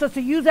God wants us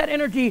to use that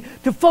energy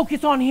to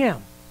focus on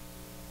Him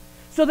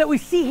so that we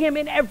see Him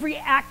in every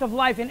act of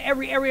life, in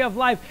every area of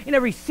life, in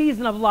every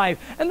season of life.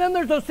 And then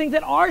there's those things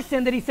that are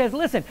sin that He says,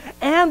 listen,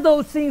 and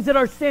those things that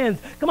are sins,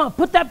 come on,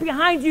 put that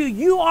behind you.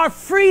 You are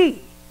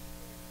free.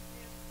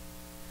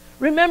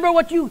 Remember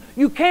what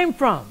you came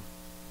from.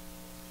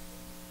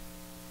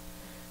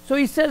 So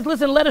he says,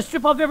 listen, let us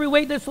strip off every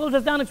weight that slows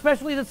us down,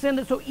 especially the sin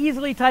that so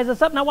easily ties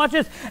us up. Now watch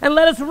this. And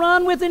let us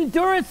run with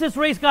endurance this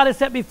race God has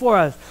set before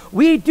us.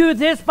 We do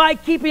this by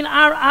keeping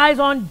our eyes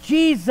on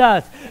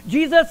Jesus.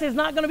 Jesus is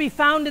not going to be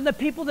found in the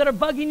people that are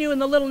bugging you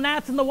and the little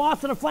gnats and the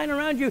wasps that are flying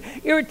around you,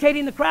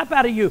 irritating the crap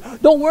out of you.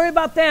 Don't worry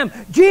about them.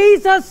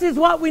 Jesus is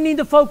what we need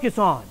to focus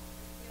on,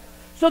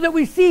 so that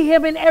we see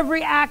Him in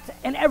every act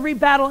and every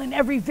battle and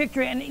every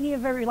victory and any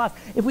of every loss.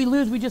 If we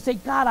lose, we just say,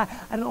 God, I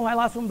don't know why I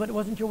lost one, but it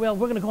wasn't your will.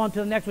 We're going to go on to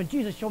the next one.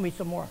 Jesus, show me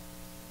some more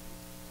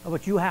of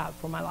what you have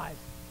for my life.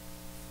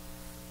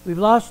 We've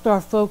lost our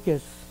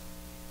focus.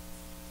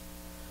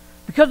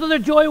 Because of the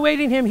joy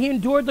awaiting Him, He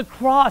endured the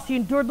cross. He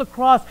endured the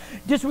cross,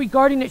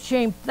 disregarding its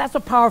shame. That's a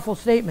powerful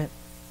statement.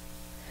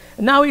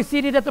 And now He's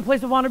seated at the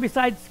place of honor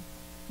beside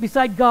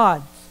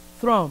God's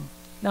throne.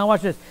 Now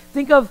watch this.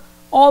 Think of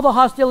all the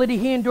hostility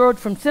He endured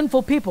from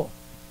sinful people.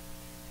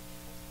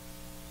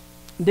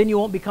 Then you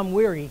won't become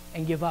weary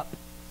and give up.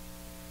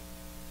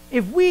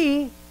 If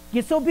we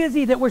get so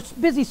busy that we're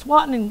busy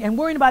swatting and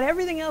worrying about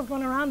everything else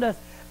going around us,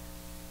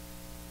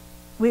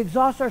 we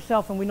exhaust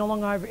ourselves and we no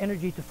longer have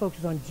energy to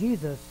focus on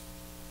Jesus,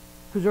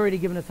 who's already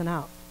given us an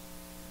out,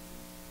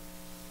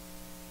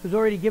 who's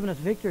already given us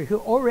victory, who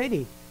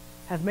already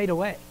has made a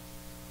way.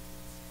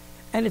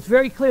 And it's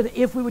very clear that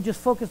if we would just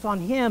focus on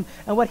him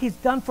and what he's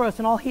done for us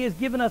and all he has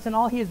given us and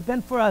all he has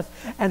been for us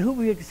and who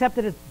we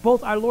accepted as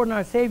both our Lord and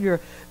our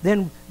Savior,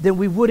 then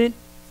we wouldn't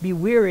be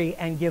weary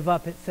and give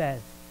up, it says.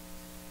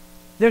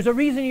 There's a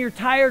reason you're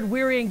tired,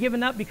 weary, and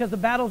giving up, because the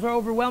battles are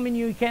overwhelming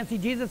you. You can't see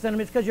Jesus in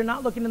them. It's because you're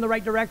not looking in the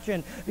right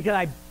direction. Because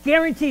I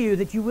guarantee you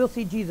that you will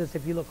see Jesus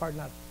if you look hard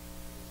enough.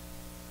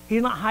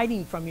 He's not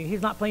hiding from you.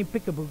 He's not playing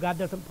peekaboo. God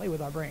doesn't play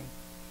with our brain.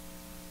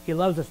 He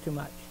loves us too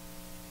much.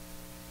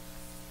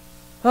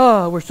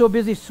 Oh, we're so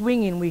busy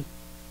swinging, we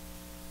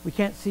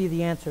can't see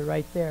the answer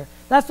right there.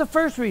 That's the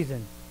first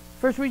reason.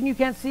 First reason you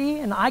can't see,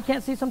 and I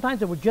can't see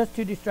sometimes, that we're just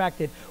too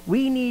distracted.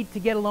 We need to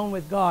get alone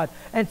with God.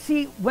 And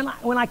see, when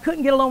I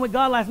couldn't get alone with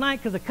God last night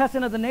because of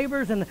cussing of the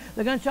neighbors and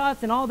the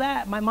gunshots and all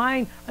that,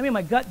 my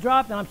gut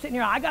dropped, and I'm sitting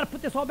here, I got to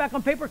put this all back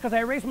on paper because I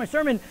erased my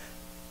sermon.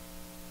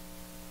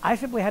 I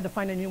simply had to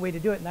find a new way to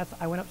do it, and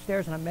I went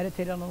upstairs and I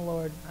meditated on the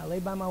Lord. I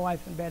laid by my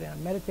wife in bed and I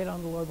meditated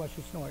on the Lord while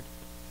she snored.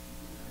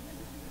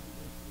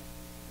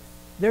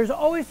 There's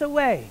always a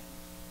way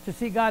to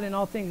see God in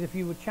all things if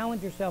you would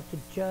challenge yourself to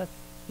just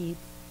keep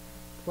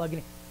plugging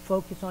in.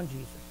 Focus on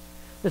Jesus.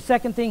 The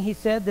second thing he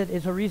said that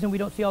is a reason we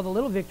don't see all the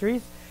little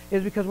victories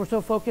is because we're so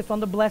focused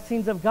on the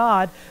blessings of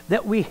God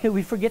that we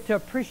forget to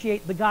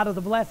appreciate the God of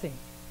the blessing.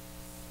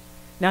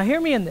 Now hear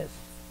me in this.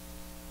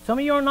 Some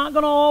of you are not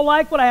going to all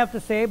like what I have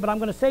to say, but I'm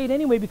going to say it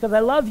anyway because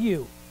I love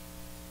you.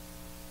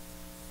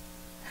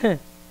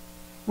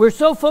 We're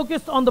so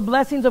focused on the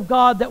blessings of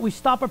God that we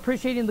stop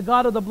appreciating the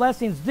God of the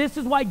blessings. This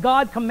is why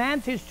God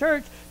commands his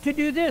church to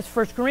do this.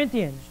 1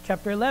 Corinthians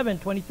chapter 11,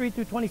 23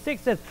 through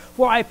 26 says,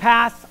 "For I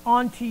pass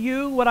on to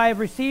you what I have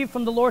received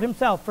from the Lord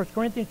himself." 1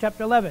 Corinthians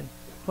chapter 11,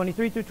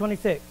 23 through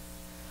 26.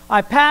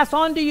 "I pass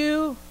on to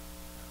you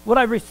what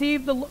I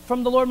received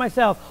from the Lord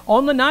myself.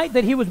 On the night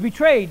that he was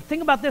betrayed."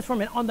 Think about this for a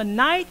minute. On the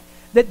night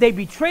that they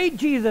betrayed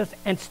Jesus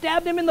and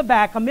stabbed him in the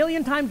back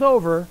 1,000,000 times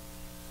over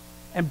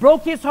and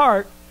broke his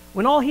heart,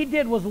 when all he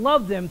did was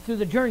love them through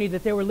the journey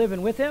that they were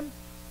living with him.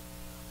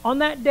 On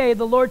that day,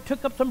 the Lord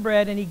took up some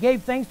bread and he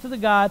gave thanks to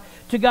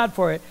God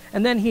for it.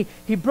 And then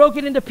he broke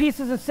it into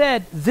pieces and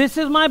said, "This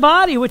is my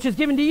body, which is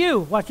given to you."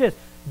 Watch this.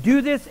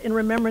 "Do this in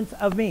remembrance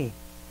of me."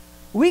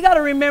 We got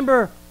to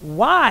remember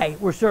why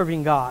we're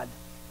serving God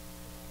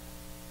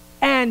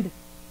and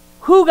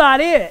who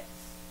God is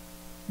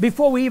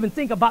before we even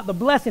think about the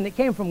blessing that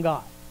came from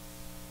God.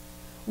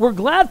 We're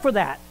glad for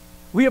that.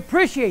 We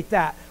appreciate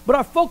that. But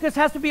our focus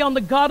has to be on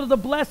the God of the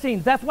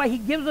blessings. That's why he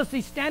gives us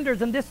these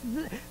standards. And this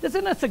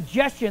isn't a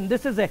suggestion.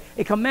 This is a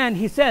command.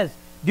 He says,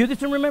 "Do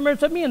this in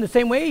remembrance of me." In the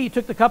same way, he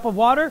took the cup of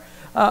water,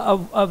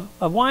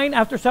 of wine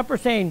after supper,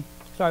 saying,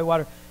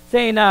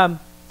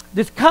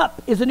 "This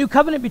cup is a new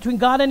covenant between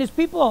God and his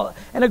people,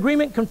 an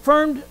agreement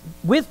confirmed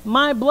with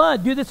my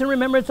blood. Do this in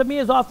remembrance of me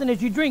as often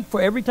as you drink.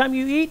 For every time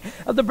you eat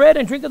of the bread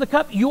and drink of the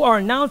cup, you are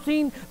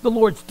announcing the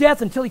Lord's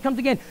death until he comes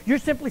again." You're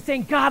simply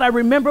saying, "God, I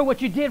remember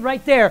what you did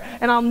right there,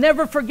 and I'll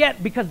never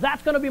forget, because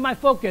that's going to be my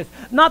focus.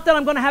 Not that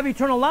I'm going to have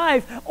eternal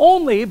life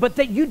only, but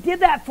that you did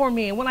that for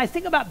me." And when I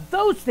think about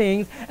those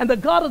things and the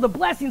God of the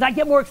blessings, I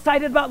get more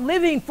excited about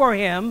living for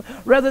him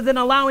rather than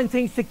allowing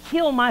things to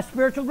kill my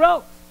spiritual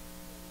growth.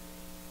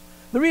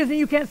 The reason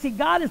you can't see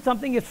God in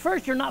something is,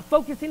 first, you're not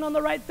focusing on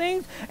the right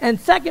things, and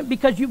second,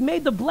 because you've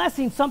made the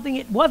blessing something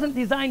it wasn't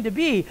designed to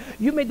be.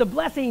 You made the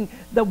blessing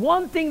the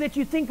one thing that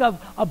you think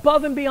of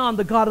above and beyond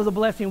the God of the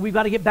blessing. We've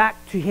got to get back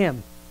to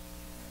him.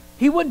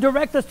 He wouldn't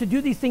direct us to do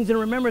these things in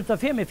remembrance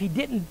of him if he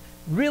didn't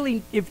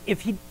really,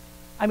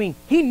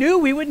 he knew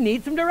we would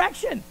need some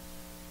direction.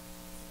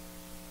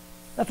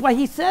 That's why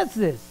he says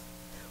this.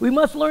 We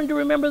must learn to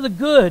remember the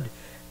good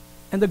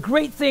and the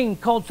great thing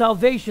called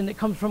salvation that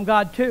comes from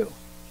God too.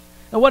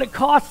 And what it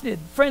costed.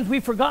 Friends,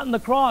 we've forgotten the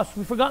cross.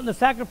 We've forgotten the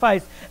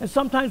sacrifice. And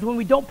sometimes when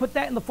we don't put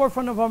that in the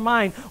forefront of our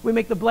mind, we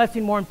make the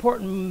blessing more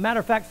important.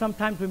 Matter of fact,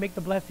 sometimes we make the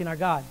blessing our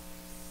God,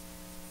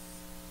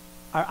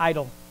 our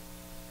idol.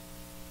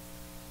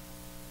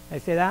 Did I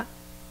say that?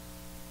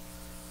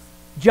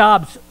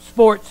 Jobs,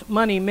 sports,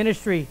 money,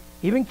 ministry.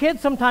 Even kids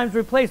sometimes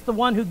replace the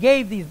one who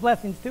gave these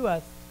blessings to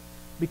us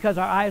because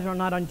our eyes are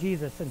not on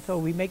Jesus. And so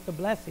we make the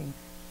blessing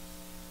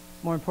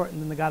more important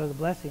than the God of the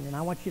blessing. And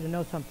I want you to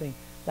know something.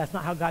 That's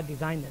not how God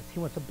designed this. He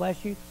wants to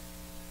bless you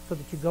so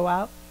that you go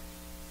out,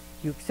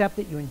 you accept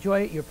it, you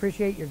enjoy it, you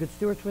appreciate it, you're good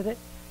stewards with it,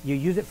 you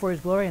use it for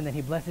his glory, and then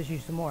he blesses you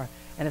some more.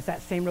 And it's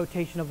that same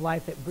rotation of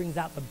life that brings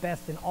out the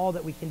best in all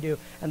that we can do,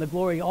 and the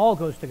glory all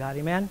goes to God.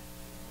 Amen?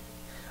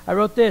 I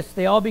wrote this: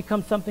 they all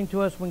become something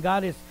to us when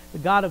God is the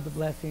God of the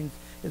blessings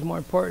is more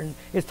important.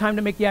 It's time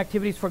to make the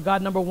activities for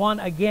God number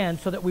one again,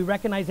 so that we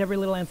recognize every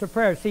little answered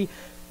prayer. See,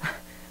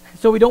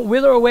 so we don't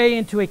wither away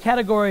into a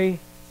category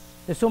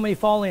that so many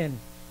fall in.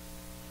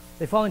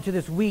 They fall into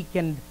this weak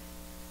and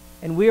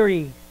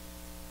weary,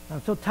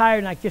 I'm so tired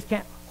and I just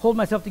can't hold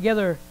myself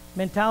together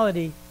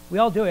mentality. We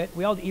all do it.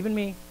 We all, even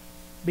me,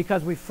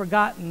 because we've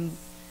forgotten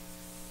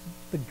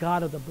the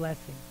God of the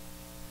blessing.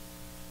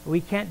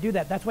 We can't do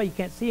that. That's why you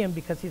can't see him,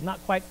 because he's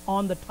not quite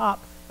on the top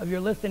of your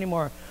list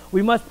anymore.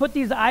 We must put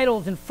these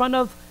idols in front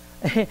of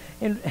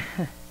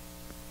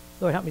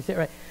Lord, help me say it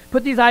right.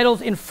 Put these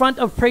idols in front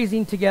of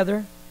praising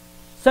together.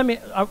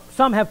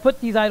 Some have put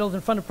these idols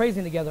in front of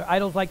praising together.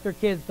 Idols like their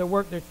kids, their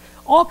work, there's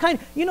all kind.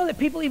 You know that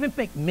people even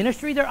make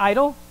ministry their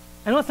idol?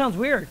 I know it sounds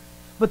weird,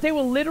 but they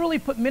will literally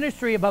put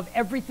ministry above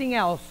everything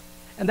else,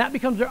 and that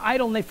becomes their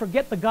idol, and they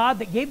forget the God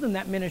that gave them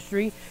that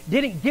ministry,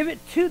 didn't give it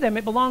to them.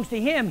 It belongs to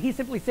him. He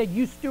simply said,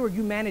 you steward,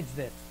 you manage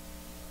this.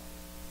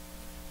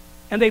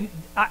 And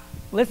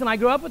listen, I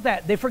grew up with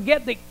that. They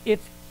forget that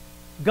it's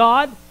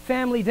God,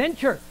 family, then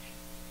church,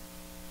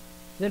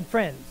 then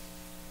friends.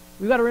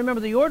 We've got to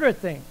remember the order of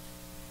things.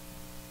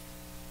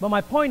 But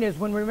my point is,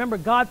 when we remember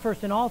God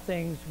first in all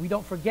things, we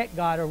don't forget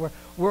God, or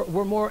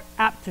we're more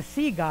apt to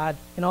see God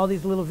in all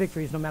these little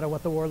victories, no matter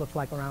what the world looks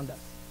like around us,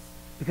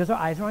 because our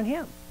eyes are on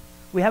him.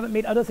 We haven't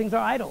made other things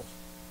our idols.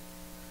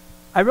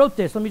 I wrote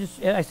this.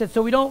 I said,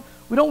 so we don't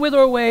wither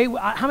away.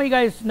 How many of you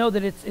guys know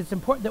that it's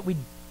important that we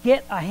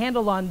get a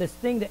handle on this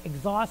thing that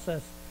exhausts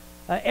us,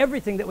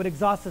 everything that would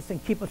exhaust us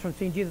and keep us from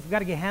seeing Jesus? We've got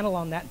to get a handle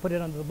on that and put it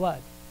under the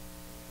blood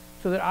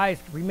so that our eyes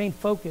remain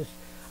focused.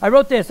 I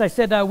wrote this. I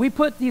said, we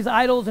put these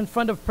idols in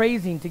front of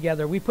praising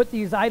together. We put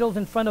these idols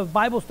in front of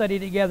Bible study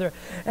together.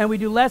 And we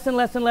do less and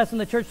less and less in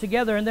the church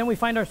together. And then we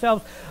find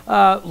ourselves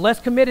less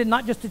committed,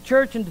 not just to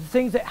church and to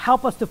things that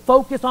help us to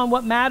focus on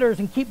what matters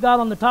and keep God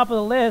on the top of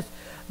the list.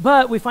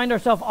 But we find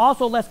ourselves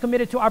also less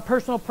committed to our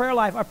personal prayer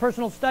life, our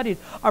personal studies,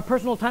 our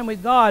personal time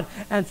with God.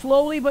 And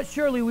slowly but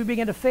surely we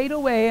begin to fade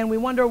away, and we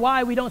wonder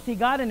why we don't see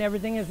God in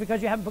everything. It's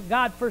because you haven't put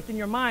God first in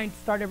your mind to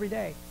start every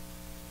day.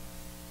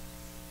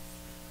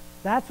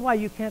 That's why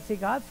you can't see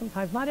God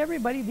sometimes. Not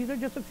everybody. These are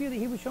just a few that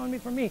he was showing me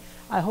for me.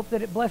 I hope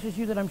that it blesses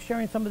you that I'm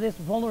sharing some of this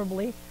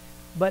vulnerably.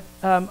 But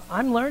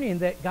I'm learning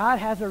that God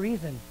has a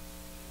reason.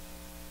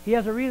 He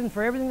has a reason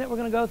for everything that we're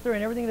going to go through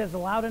and everything that's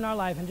allowed in our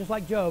life. And just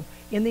like Job,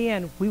 in the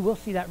end, we will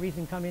see that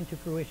reason come into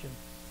fruition.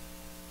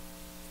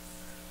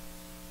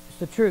 It's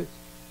the truth.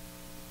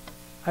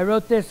 I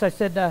wrote this. I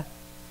said,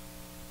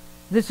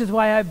 this is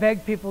why I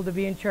beg people to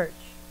be in church.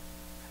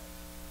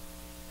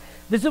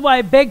 This is why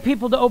I beg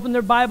people to open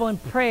their Bible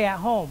and pray at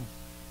home.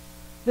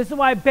 This is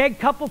why I beg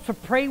couples to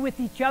pray with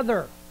each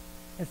other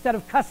instead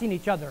of cussing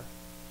each other.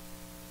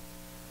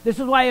 This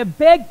is why I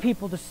beg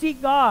people to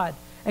seek God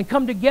and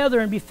come together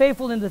and be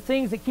faithful in the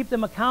things that keep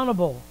them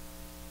accountable.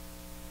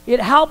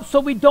 It helps so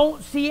we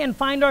don't see and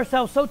find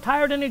ourselves so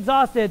tired and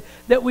exhausted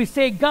that we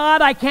say,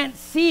 God, I can't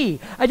see.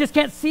 I just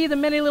can't see the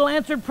many little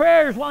answered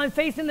prayers while I'm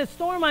facing this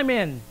storm I'm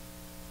in.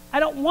 I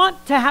don't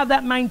want to have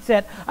that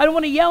mindset. I don't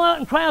want to yell out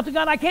and cry out to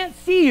God, I can't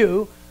see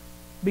you,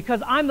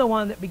 because I'm the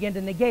one that began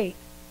to negate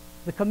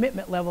the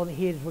commitment level that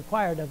he has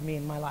required of me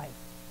in my life.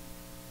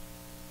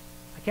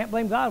 I can't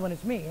blame God when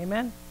it's me.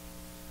 Amen?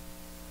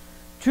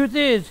 Truth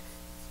is,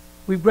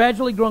 we've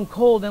gradually grown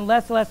cold and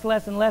less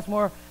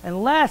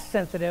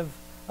sensitive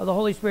of the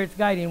Holy Spirit's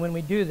guiding when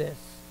we do this.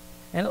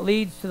 And it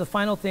leads to the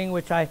final thing,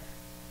 which I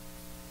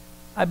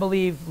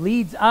believe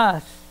leads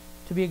us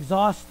to be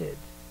exhausted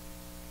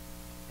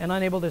and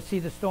unable to see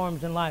the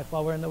storms in life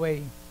while we're in the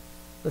waiting.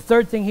 The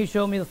third thing he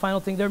showed me, the final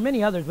thing, there are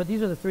many others, but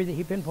these are the three that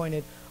he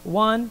pinpointed.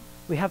 One,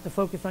 we have to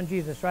focus on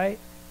Jesus, right?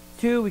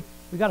 Two, we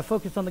got to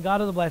focus on the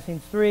God of the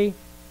blessings. Three,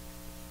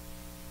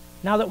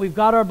 now that we've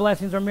got our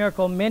blessings, our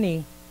miracle,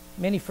 many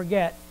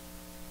forget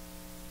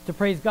to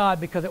praise God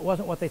because it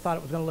wasn't what they thought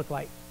it was going to look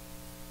like.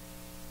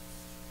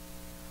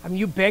 I mean,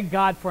 you beg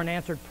God for an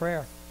answered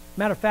prayer.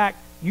 Matter of fact,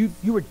 you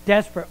were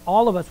desperate.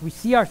 All of us, we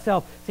see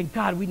ourselves saying,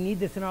 God, we need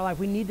this in our life.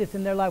 We need this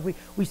in their life.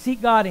 We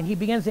seek God, and he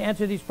begins to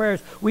answer these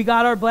prayers. We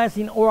got our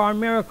blessing or our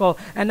miracle,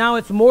 and now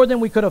it's more than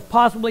we could have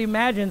possibly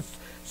imagined.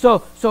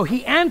 So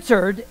he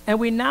answered, and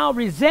we now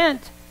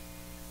resent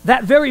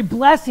that very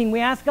blessing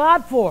we asked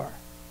God for.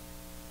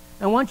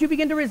 And once you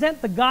begin to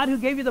resent the God who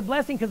gave you the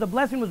blessing because the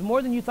blessing was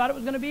more than you thought it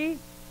was going to be,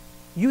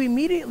 you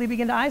immediately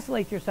begin to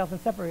isolate yourself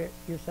and separate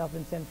yourself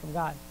in sin from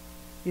God.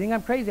 You think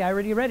I'm crazy? I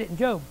already read it in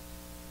Job.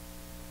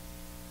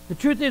 The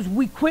truth is,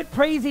 we quit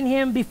praising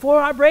him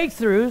before our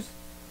breakthroughs.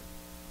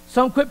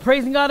 Some quit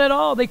praising God at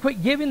all. They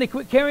quit giving, they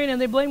quit caring, and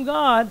they blame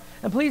God.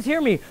 And please hear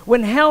me.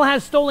 When hell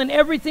has stolen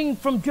everything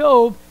from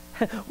Job,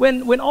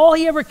 when all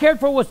he ever cared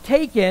for was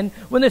taken,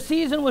 when the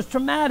season was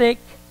traumatic,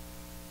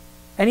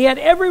 and he had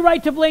every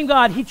right to blame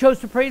God, he chose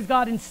to praise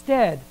God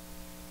instead.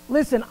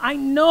 Listen, I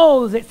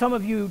know that some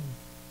of you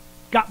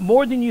got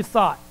more than you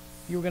thought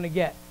you were going to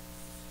get,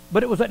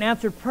 but it was an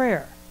answered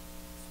prayer.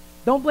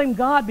 Don't blame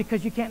God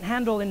because you can't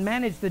handle and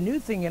manage the new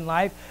thing in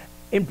life.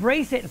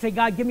 Embrace it and say,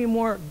 God, give me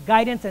more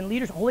guidance and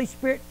leadership. Holy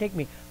Spirit, take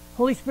me.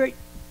 Holy Spirit,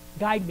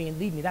 guide me and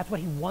lead me. That's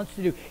what he wants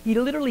to do. He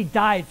literally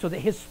died so that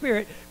his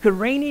Spirit could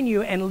reign in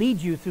you and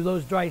lead you through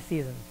those dry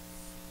seasons.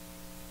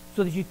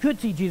 So that you could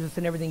see Jesus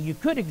in everything. You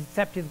could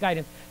accept his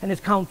guidance and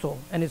his counsel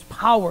and his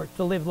power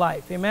to live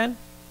life. Amen?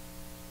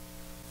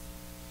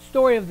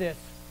 Story of this.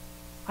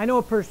 I know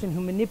a person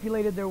who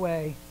manipulated their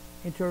way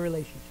into a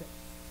relationship.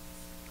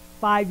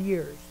 5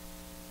 years.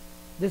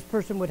 This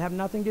person would have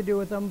nothing to do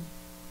with them.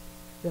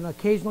 Then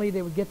occasionally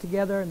they would get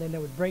together and then they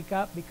would break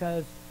up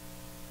because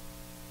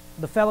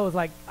the fellow was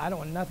like, I don't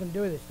want nothing to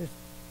do with this. This is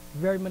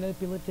very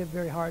manipulative,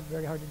 very hard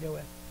to deal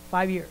with.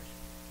 5 years.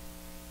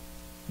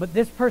 But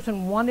this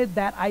person wanted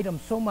that item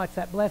so much,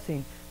 that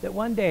blessing, that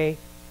one day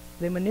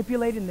they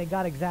manipulated and they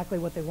got exactly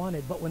what they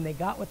wanted. But when they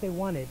got what they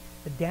wanted,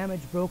 the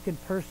damaged, broken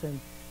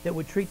person that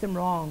would treat them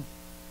wrong,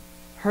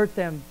 hurt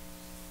them,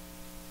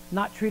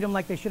 not treat them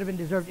like they should have been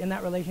deserved in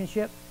that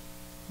relationship,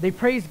 they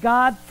praised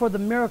God for the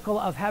miracle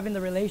of having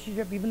the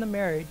relationship, even the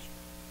marriage.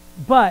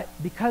 But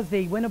because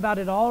they went about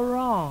it all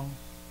wrong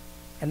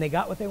and they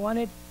got what they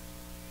wanted,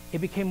 it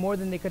became more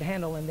than they could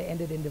handle and they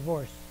ended in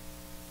divorce.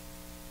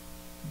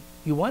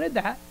 You wanted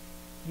that.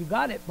 You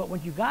got it. But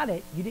when you got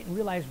it, you didn't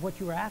realize what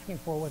you were asking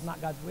for was not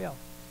God's will.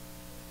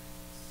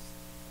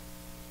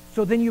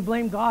 So then you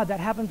blame God. That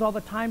happens all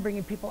the time,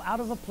 bringing people out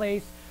of a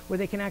place where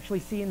they can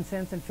actually see and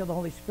sense and feel the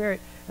Holy Spirit.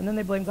 And then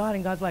they blame God,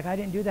 and God's like, I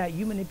didn't do that.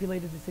 You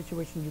manipulated the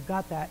situation. You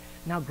got that.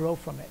 Now grow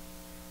from it.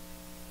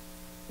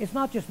 It's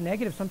not just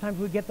negative. Sometimes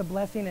we get the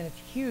blessing, and it's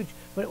huge,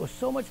 but it was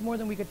so much more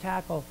than we could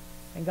tackle.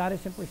 And God is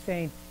simply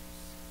saying,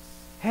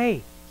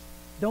 hey,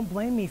 don't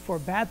blame me for a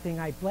bad thing.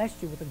 I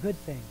blessed you with a good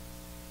thing.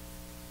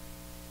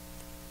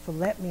 So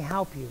let me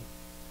help you.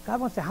 God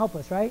wants to help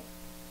us, right?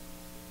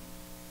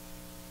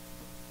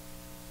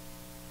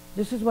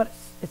 This is what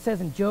it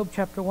says in Job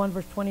chapter 1,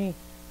 verse 20,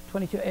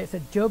 22. It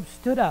said, Job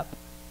stood up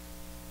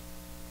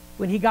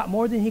when he got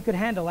more than he could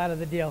handle out of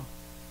the deal.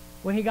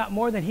 When he got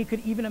more than he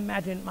could even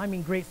imagine,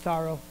 great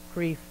sorrow,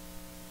 grief.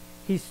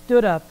 He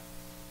stood up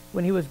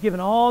when he was given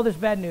all this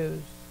bad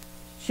news,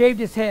 shaved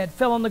his head,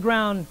 fell on the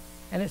ground,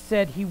 and it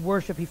said he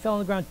worshiped. He fell on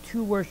the ground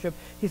to worship.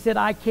 He said,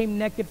 I came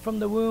naked from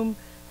the womb,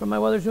 from my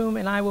mother's womb,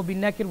 and I will be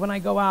naked when I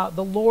go out.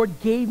 The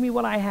Lord gave me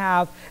what I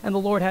have, and the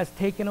Lord has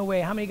taken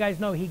away. How many guys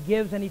know he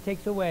gives and he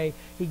takes away?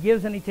 He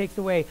gives and he takes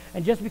away.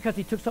 And just because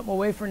he took something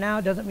away for now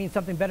doesn't mean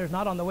something better is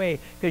not on the way,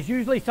 because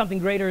usually something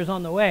greater is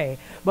on the way.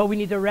 But we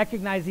need to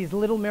recognize these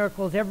little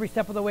miracles every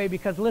step of the way,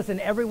 because listen,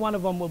 every one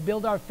of them will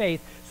build our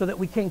faith so that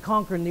we can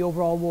conquer in the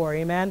overall war.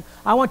 Amen?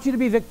 I want you to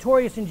be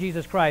victorious in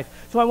Jesus Christ.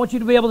 So I want you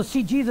to be able to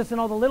see Jesus in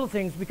all the little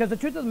things, because the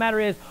truth of the matter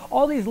is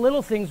all these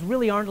little things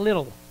really aren't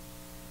little.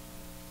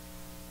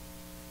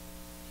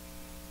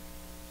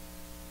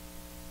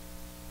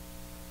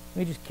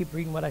 Let me just keep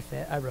reading what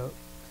I wrote.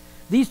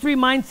 These three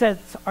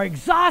mindsets are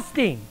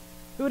exhausting.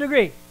 Who would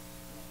agree?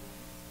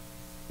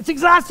 It's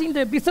exhausting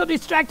to be so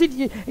distracted,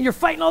 and you're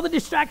fighting all the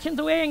distractions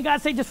away, and God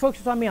say, just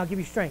focus on me, I'll give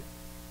you strength.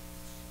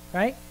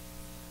 Right?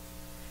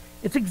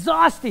 It's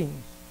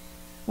exhausting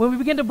when we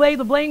begin to play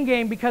the blame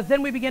game, because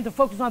then we begin to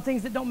focus on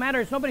things that don't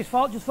matter. It's nobody's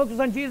fault. Just focus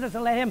on Jesus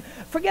and let him.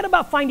 Forget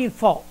about finding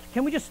fault.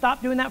 Can we just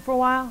stop doing that for a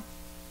while?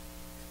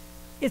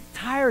 It's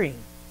tiring.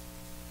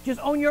 Just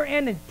own your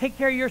end and take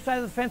care of your side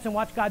of the fence and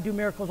watch God do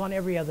miracles on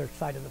every other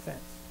side of the fence.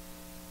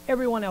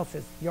 Everyone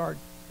else's yard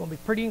is going to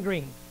be pretty and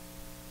green.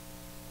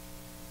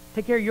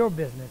 Take care of your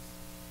business.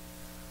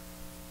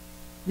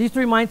 These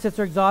three mindsets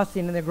are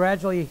exhausting, and they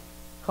gradually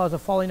cause a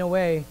falling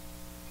away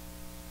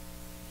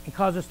and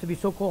cause us to be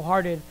so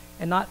cold-hearted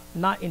and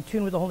not in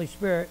tune with the Holy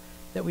Spirit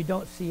that we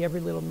don't see every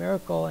little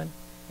miracle.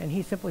 And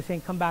he's simply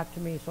saying, come back to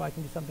me so I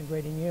can do something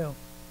great in you.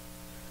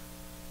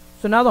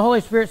 So now the Holy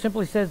Spirit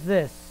simply says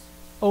this.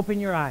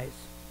 Open your eyes.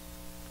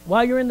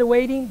 While you're in the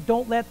waiting,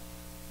 don't let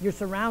your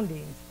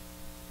surroundings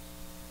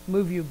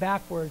move you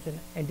backwards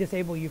and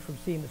disable you from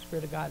seeing the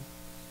Spirit of God.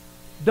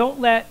 Don't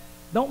let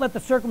the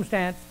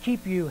circumstance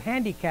keep you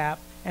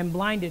handicapped and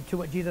blinded to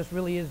what Jesus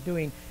really is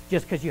doing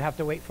just because you have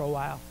to wait for a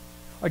while.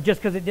 Or just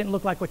because it didn't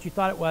look like what you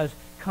thought it was.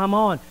 Come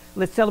on,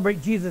 let's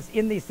celebrate Jesus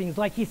in these things.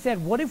 Like he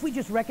said, what if we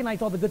just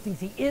recognize all the good things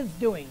he is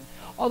doing?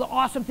 All the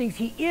awesome things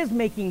he is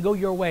making go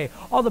your way.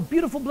 All the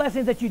beautiful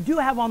blessings that you do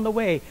have on the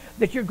way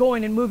that you're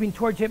going and moving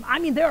towards him.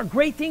 There are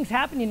great things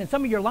happening in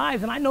some of your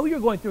lives, and I know you're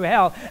going through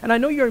hell, and I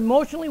know you're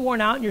emotionally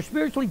worn out and you're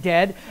spiritually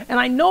dead, and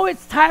I know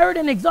it's tired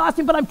and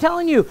exhausting, but I'm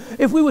telling you,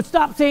 if we would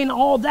stop saying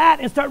all that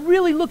and start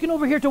really looking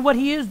over here to what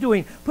he is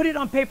doing, put it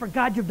on paper.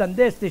 God, you've done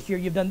this year,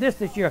 you've done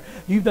this year,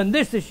 you've done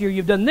this year,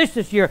 you've done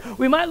this year.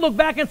 We might look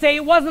back and say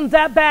it wasn't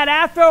that bad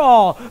after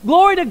all.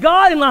 Glory to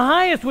God in the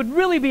highest would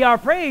really be our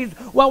praise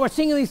while we're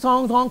singing these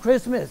songs on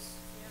Christmas.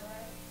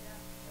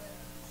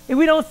 If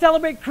we don't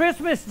celebrate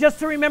Christmas just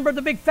to remember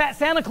the big fat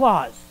Santa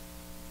Claus.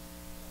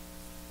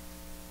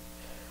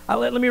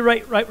 Let me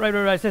write.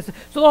 So the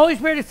Holy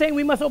Spirit is saying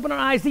we must open our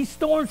eyes. These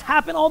storms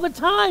happen all the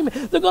time.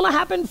 They're going to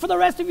happen for the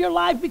rest of your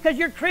life because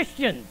you're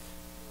Christians.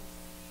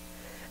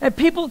 And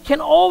people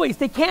can't always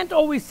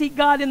seek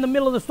God in the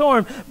middle of the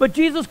storm. But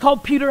Jesus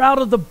called Peter out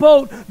of the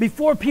boat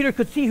before Peter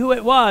could see who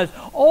it was.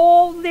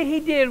 All that he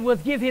did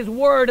was give his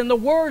word, and the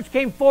words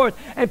came forth.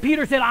 And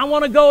Peter said, I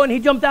want to go. And he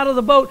jumped out of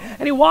the boat,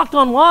 and he walked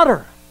on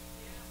water.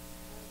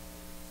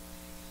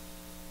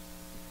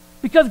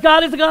 Because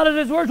God is the God of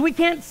his words. We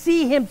can't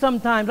see him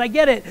sometimes. I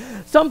get it.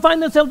 Some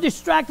find themselves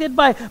distracted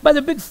by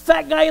the big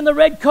fat guy in the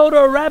red coat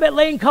or a rabbit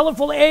laying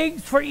colorful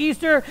eggs for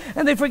Easter,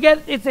 and they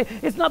forget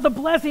it's not the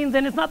blessings,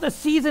 and it's not the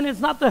season, it's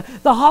not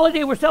the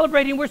holiday we're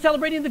celebrating. We're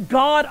celebrating the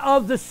God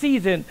of the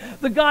season,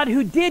 the God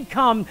who did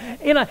come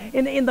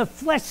in the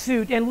flesh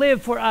suit and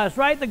live for us,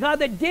 right? The God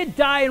that did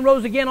die and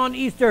rose again on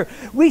Easter.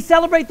 We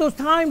celebrate those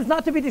times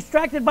not to be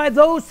distracted by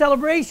those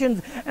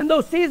celebrations and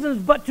those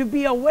seasons, but to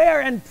be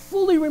aware and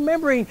fully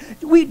remembering.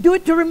 We do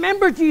it to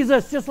remember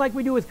Jesus, just like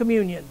we do with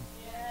communion.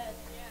 Yes.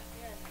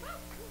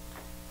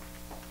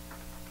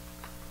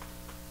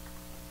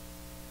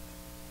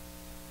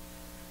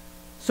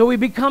 So we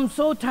become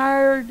so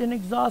tired and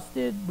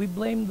exhausted, we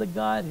blame the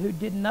God who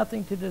did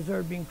nothing to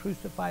deserve being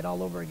crucified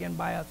all over again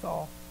by us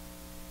all.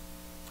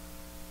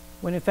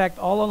 When in fact,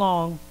 all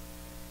along,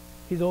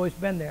 he's always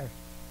been there.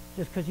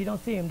 Just because you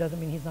don't see him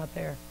doesn't mean he's not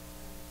there.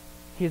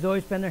 He's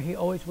always been there. He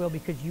always will,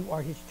 because you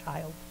are his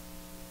child.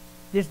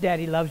 This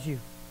daddy loves you.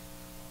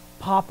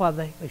 Papa,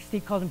 like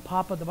Steve calls him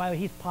Papa, the Bible,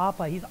 he's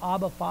Papa, he's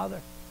Abba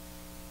Father.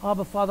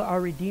 Abba Father, our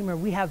Redeemer.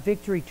 We have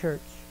victory, church.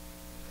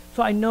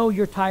 So I know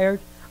you're tired.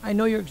 I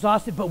know you're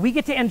exhausted, but we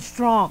get to end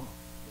strong.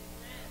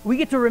 We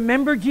get to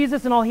remember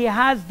Jesus and all he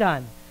has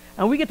done.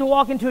 And we get to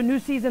walk into a new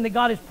season that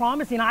God is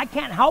promising. I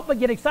can't help but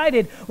get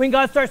excited when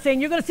God starts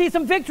saying, you're going to see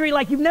some victory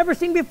like you've never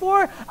seen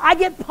before. I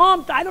get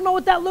pumped. I don't know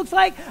what that looks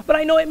like, but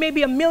I know it may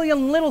be a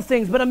million little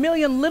things, but a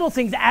million little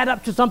things add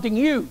up to something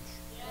huge.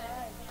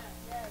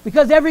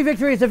 Because every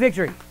victory is a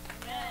victory.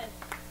 Yes.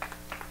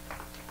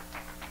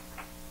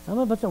 Some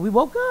of us, we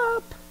woke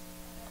up.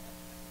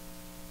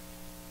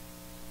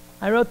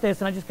 I wrote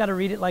this, and I just got to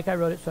read it like I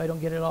wrote it so I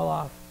don't get it all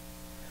off.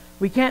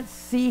 We can't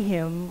see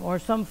him, or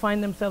some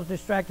find themselves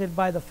distracted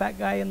by the fat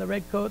guy in the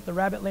red coat, the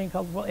rabbit laying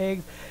colorful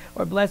eggs,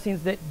 or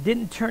blessings that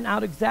didn't turn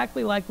out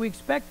exactly like we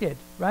expected,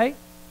 right?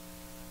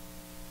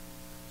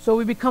 So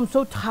we become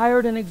so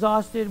tired and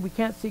exhausted, we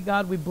can't see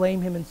God, we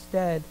blame him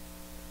instead.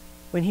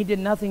 When he did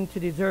nothing to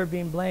deserve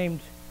being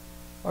blamed,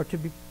 or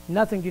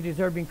nothing to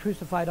deserve being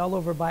crucified all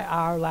over by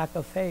our lack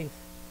of faith.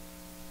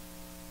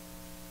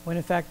 When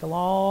in fact,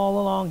 all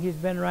along he's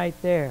been right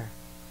there.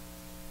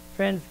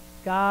 Friends,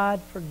 God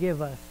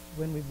forgive us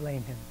when we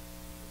blame him.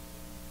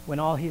 When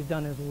all he's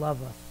done is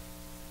love us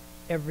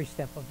every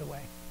step of the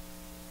way.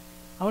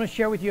 I want to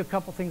share with you a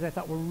couple things I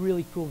thought were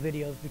really cool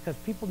videos, because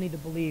people need to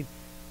believe.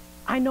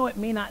 I know it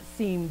may not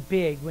seem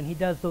big when he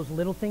does those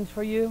little things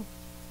for you,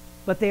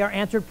 but they are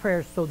answered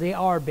prayers, so they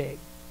are big.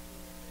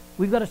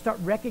 We've got to start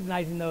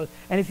recognizing those.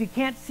 And if you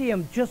can't see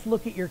them, just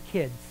look at your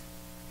kids.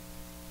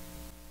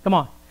 Come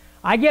on.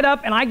 I get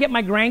up and I get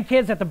my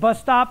grandkids at the bus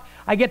stop.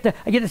 I get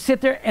to sit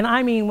there, and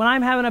I mean, when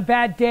I'm having a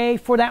bad day,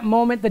 for that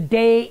moment, the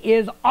day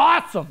is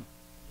awesome.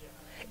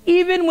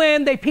 Even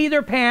when they pee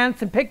their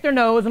pants and pick their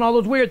nose and all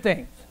those weird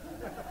things.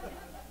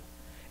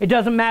 It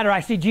doesn't matter.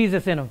 I see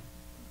Jesus in them.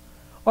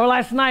 Or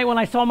last night when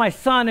I saw my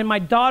son and my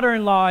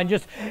daughter-in-law and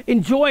just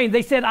enjoying,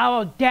 they said,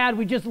 oh, Dad,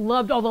 we just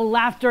loved all the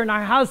laughter in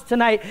our house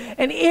tonight.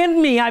 And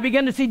in me, I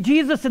began to see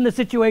Jesus in the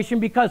situation,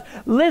 because,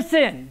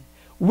 listen,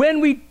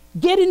 when we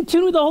get in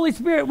tune with the Holy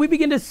Spirit, we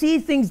begin to see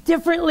things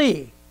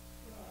differently.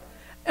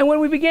 And when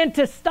we begin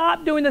to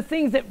stop doing the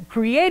things that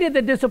created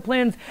the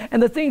disciplines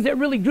and the things that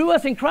really grew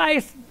us in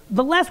Christ,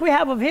 the less we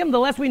have of him, the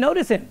less we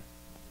notice him.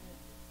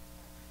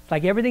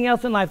 Like everything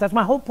else in life. That's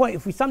my whole point.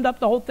 If we summed up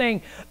the whole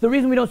thing, the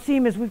reason we don't see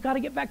him is we've got to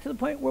get back to the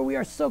point where we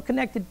are so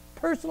connected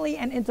personally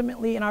and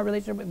intimately in our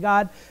relationship with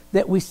God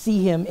that we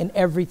see him in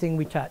everything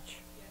we touch.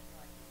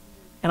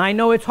 And I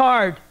know it's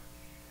hard.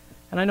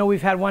 And I know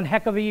we've had one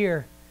heck of a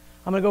year.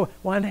 I'm going to go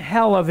one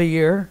hell of a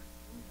year.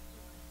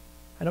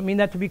 I don't mean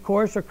that to be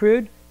coarse or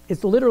crude.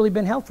 It's literally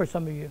been hell for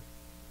some of you.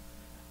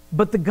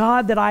 But the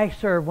God that I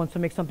serve wants to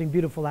make something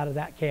beautiful out of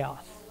that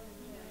chaos.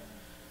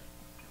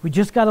 We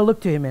just got to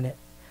look to him in it.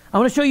 I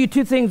want to show you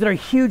two things that are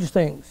huge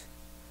things.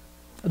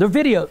 They're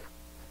videos.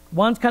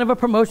 One's kind of a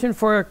promotion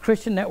for a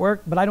Christian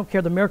network, but I don't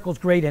care. The miracle's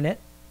great in it.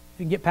 If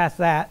you can get past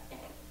that.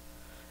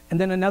 And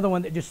then another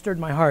one that just stirred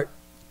my heart.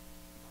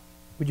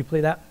 Would you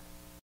play that?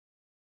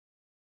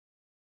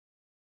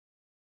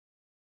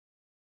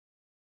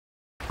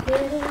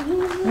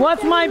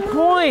 What's my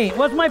point?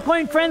 What's my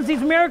point, friends?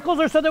 These miracles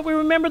are so that we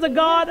remember the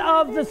God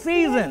of the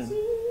season.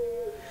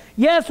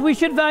 Yes, we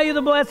should value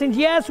the blessings.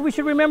 Yes, we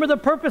should remember the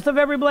purpose of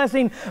every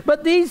blessing.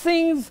 But these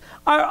things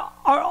are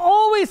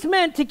always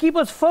meant to keep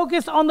us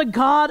focused on the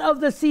God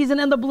of the season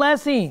and the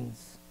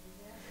blessings.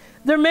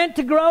 They're meant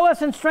to grow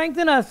us and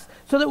strengthen us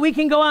so that we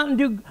can go out and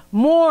do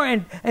more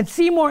and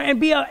see more and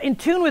be in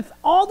tune with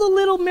all the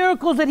little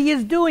miracles that he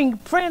is doing.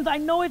 Friends, I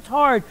know it's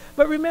hard,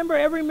 but remember,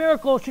 every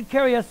miracle should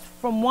carry us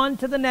from one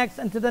to the next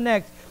and to the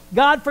next.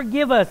 God,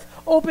 forgive us.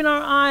 Open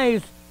our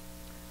eyes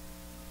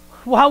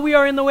while we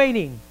are in the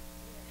waiting.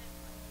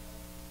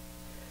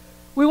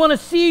 We want to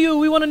see you.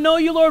 We want to know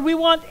you, Lord. We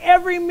want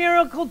every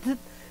miracle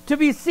to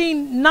be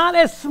seen not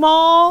as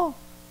small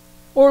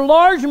or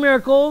large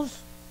miracles,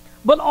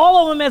 but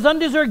all of them as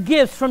undeserved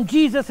gifts from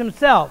Jesus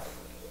himself,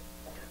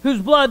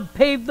 whose blood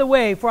paved the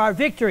way for our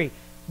victory.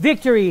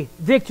 Victory,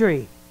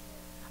 victory.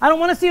 I don't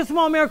want to see a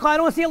small miracle. I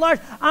don't want to see a large.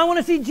 I want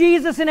to see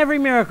Jesus in every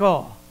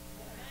miracle.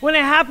 When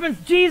it happens,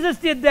 Jesus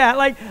did that.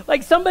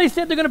 Like somebody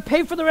said they're going to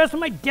pay for the rest of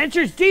my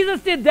dentures.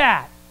 Jesus did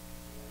that.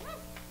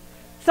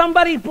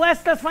 Somebody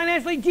blessed us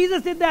financially.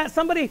 Jesus did that.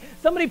 Somebody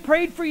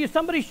prayed for you.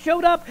 Somebody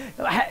showed up.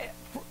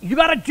 You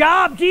got a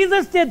job.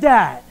 Jesus did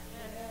that.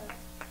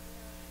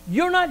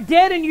 You're not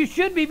dead, and you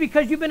should be,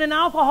 because you've been an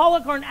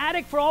alcoholic or an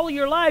addict for all of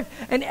your life.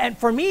 And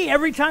for me,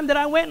 every time that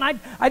I went and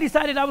I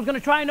decided I was going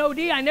to try an OD,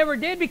 I never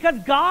did, because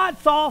God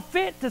saw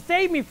fit to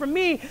save me from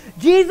me.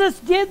 Jesus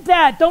did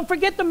that. Don't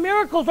forget the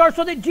miracles are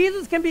so that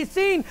Jesus can be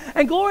seen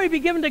and glory be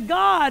given to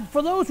God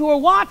for those who are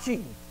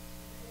watching.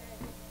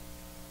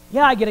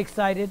 Yeah, I get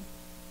excited.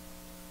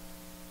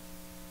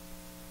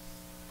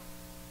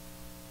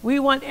 We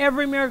want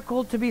every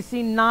miracle to be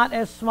seen not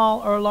as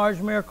small or large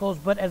miracles,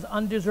 but as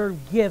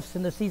undeserved gifts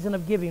in the season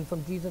of giving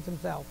from Jesus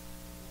himself,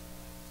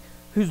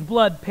 whose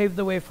blood paved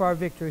the way for our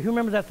victory. Who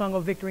remembers that song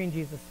of Victory in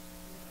Jesus?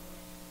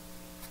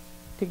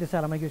 Take this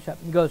out. I'm going to give it a shot.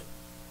 He goes,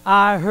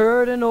 I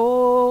heard an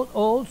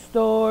old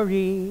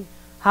story,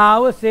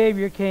 how a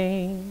Savior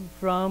came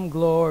from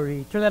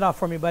glory. Turn that off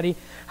for me, buddy.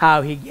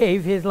 How he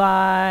gave his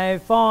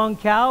life on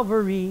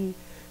Calvary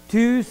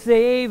to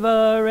save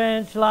a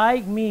wretch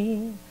like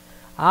me.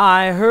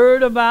 I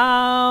heard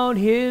about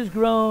his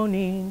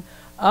groaning,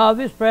 of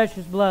his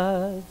precious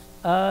blood's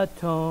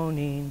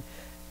atoning.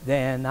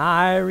 Then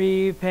I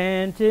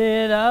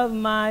repented of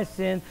my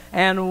sin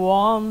and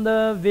won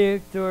the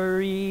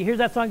victory. Here's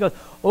that song goes,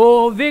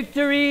 oh,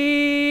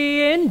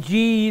 victory in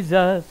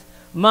Jesus,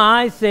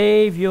 my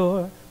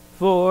Savior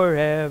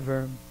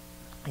forever.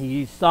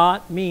 He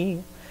sought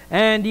me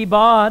and he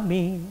bought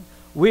me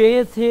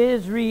with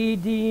his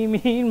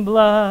redeeming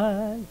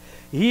blood.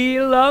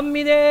 He loved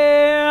me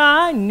there,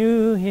 I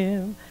knew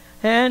him,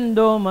 and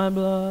all my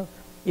blood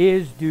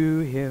is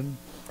due him.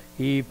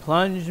 He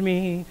plunged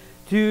me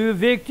to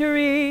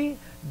victory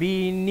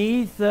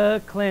beneath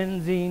the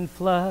cleansing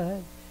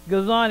flood. He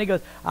goes on, he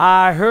goes,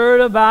 I heard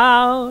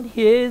about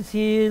his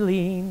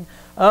healing,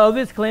 of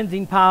his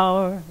cleansing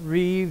power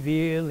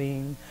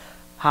revealing,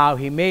 how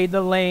he made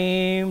the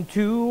lame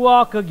to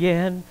walk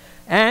again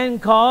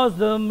and caused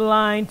the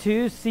blind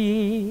to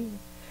see.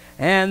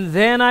 And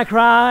then I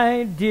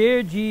cried,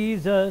 dear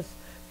Jesus,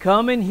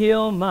 come and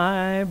heal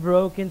my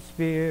broken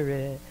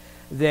spirit.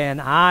 Then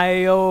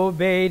I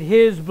obeyed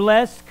his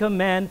blessed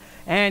command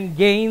and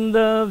gained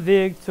the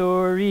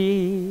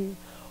victory.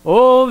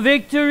 Oh,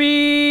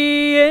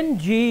 victory in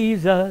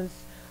Jesus,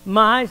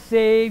 my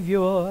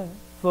Savior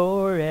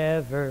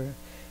forever.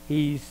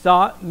 He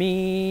sought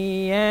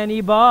me and he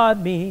bought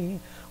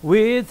me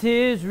with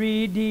his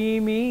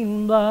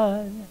redeeming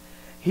blood.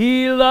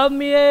 He loved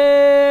me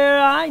ere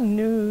I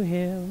knew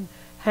him,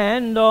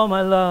 and all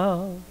my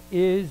love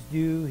is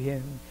due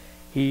him.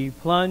 He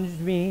plunged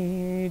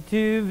me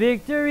to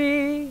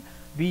victory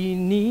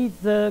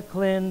beneath the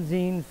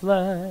cleansing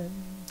flood.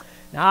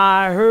 Now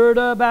I heard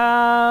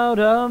about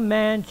a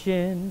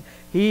mansion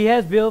he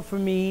has built for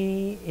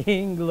me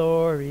in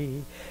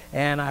glory,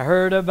 and I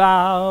heard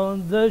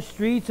about the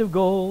streets of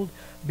gold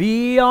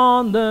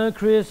beyond the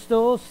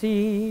crystal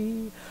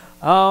sea,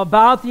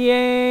 about the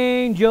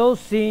angels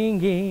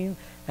singing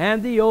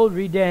and the old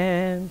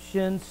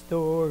redemption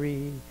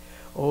story.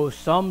 Oh,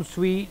 some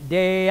sweet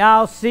day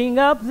I'll sing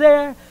up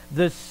there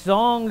the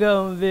song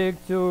of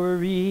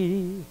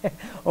victory.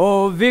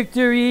 Oh,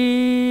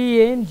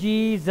 victory in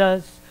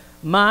Jesus,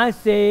 my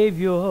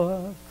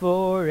Savior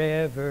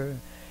forever.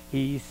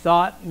 He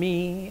sought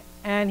me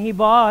and he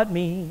bought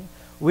me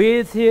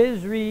with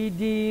his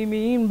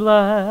redeeming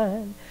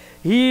blood.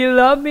 He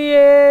loved me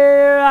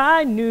ere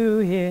I knew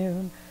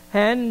him,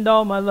 and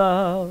all my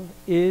love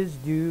is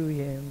due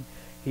him.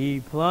 He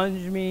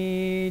plunged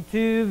me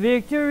to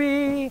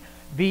victory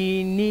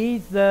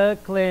beneath the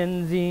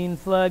cleansing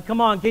flood.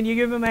 Come on, can you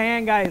give him a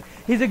hand, guys?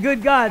 He's a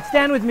good God.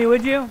 Stand with me,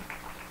 would you?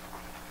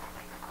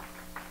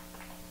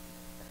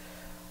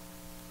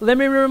 Let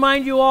me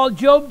remind you all,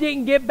 Job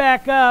didn't get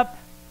back up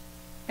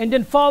and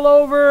didn't fall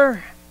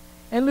over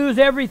and lose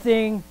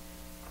everything.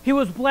 He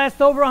was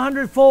blessed over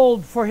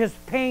 100-fold for his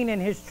pain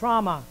and his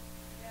trauma.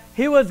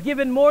 He was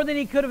given more than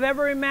he could have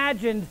ever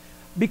imagined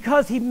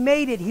because he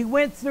made it. He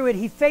went through it.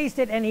 He faced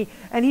it, and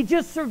he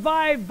just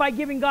survived by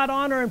giving God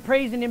honor and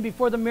praising him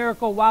before the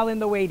miracle while in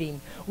the waiting.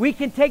 We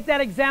can take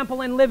that example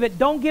and live it.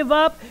 Don't give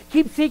up.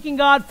 Keep seeking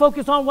God.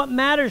 Focus on what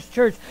matters,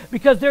 church,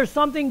 because there's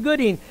something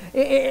good in,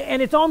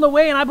 and it's on the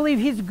way, and I believe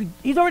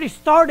he's already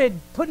started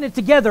putting it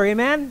together.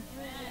 Amen?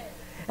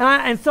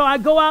 And so I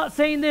go out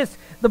saying this.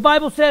 The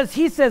Bible says,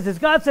 he says this,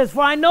 God says,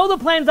 for I know the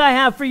plans I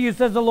have for you,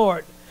 says the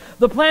Lord.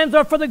 The plans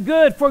are for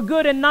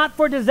good and not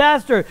for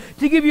disaster,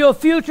 to give you a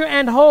future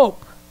and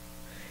hope.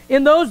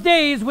 In those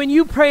days when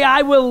you pray,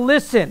 I will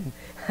listen.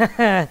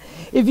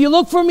 If you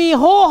look for me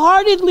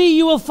wholeheartedly,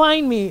 you will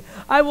find me.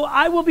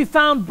 I will be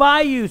found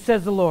by you,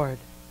 says the Lord.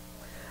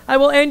 I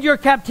will end your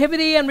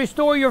captivity and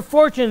restore your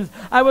fortunes.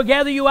 I will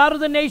gather you out of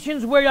the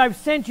nations where I've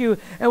sent you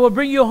and will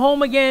bring you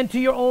home again to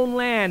your own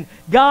land.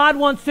 God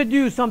wants to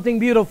do something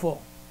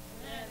beautiful.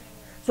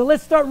 So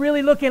let's start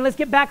really looking. Let's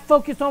get back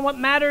focused on what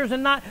matters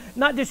and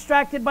not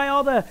distracted by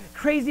all the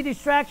crazy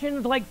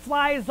distractions like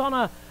flies on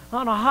a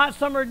hot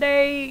summer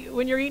day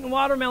when you're eating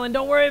watermelon.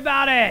 Don't worry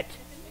about it.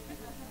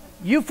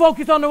 You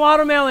focus on the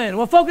watermelon.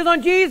 We'll focus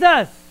on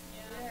Jesus.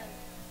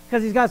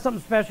 Because he's got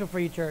something special for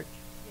you, church.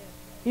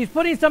 He's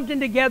putting something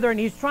together, and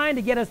he's trying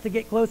to get us to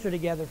get closer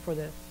together for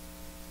this.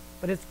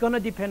 But it's going to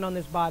depend on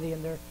this body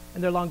and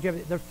their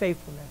longevity, their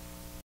faithfulness.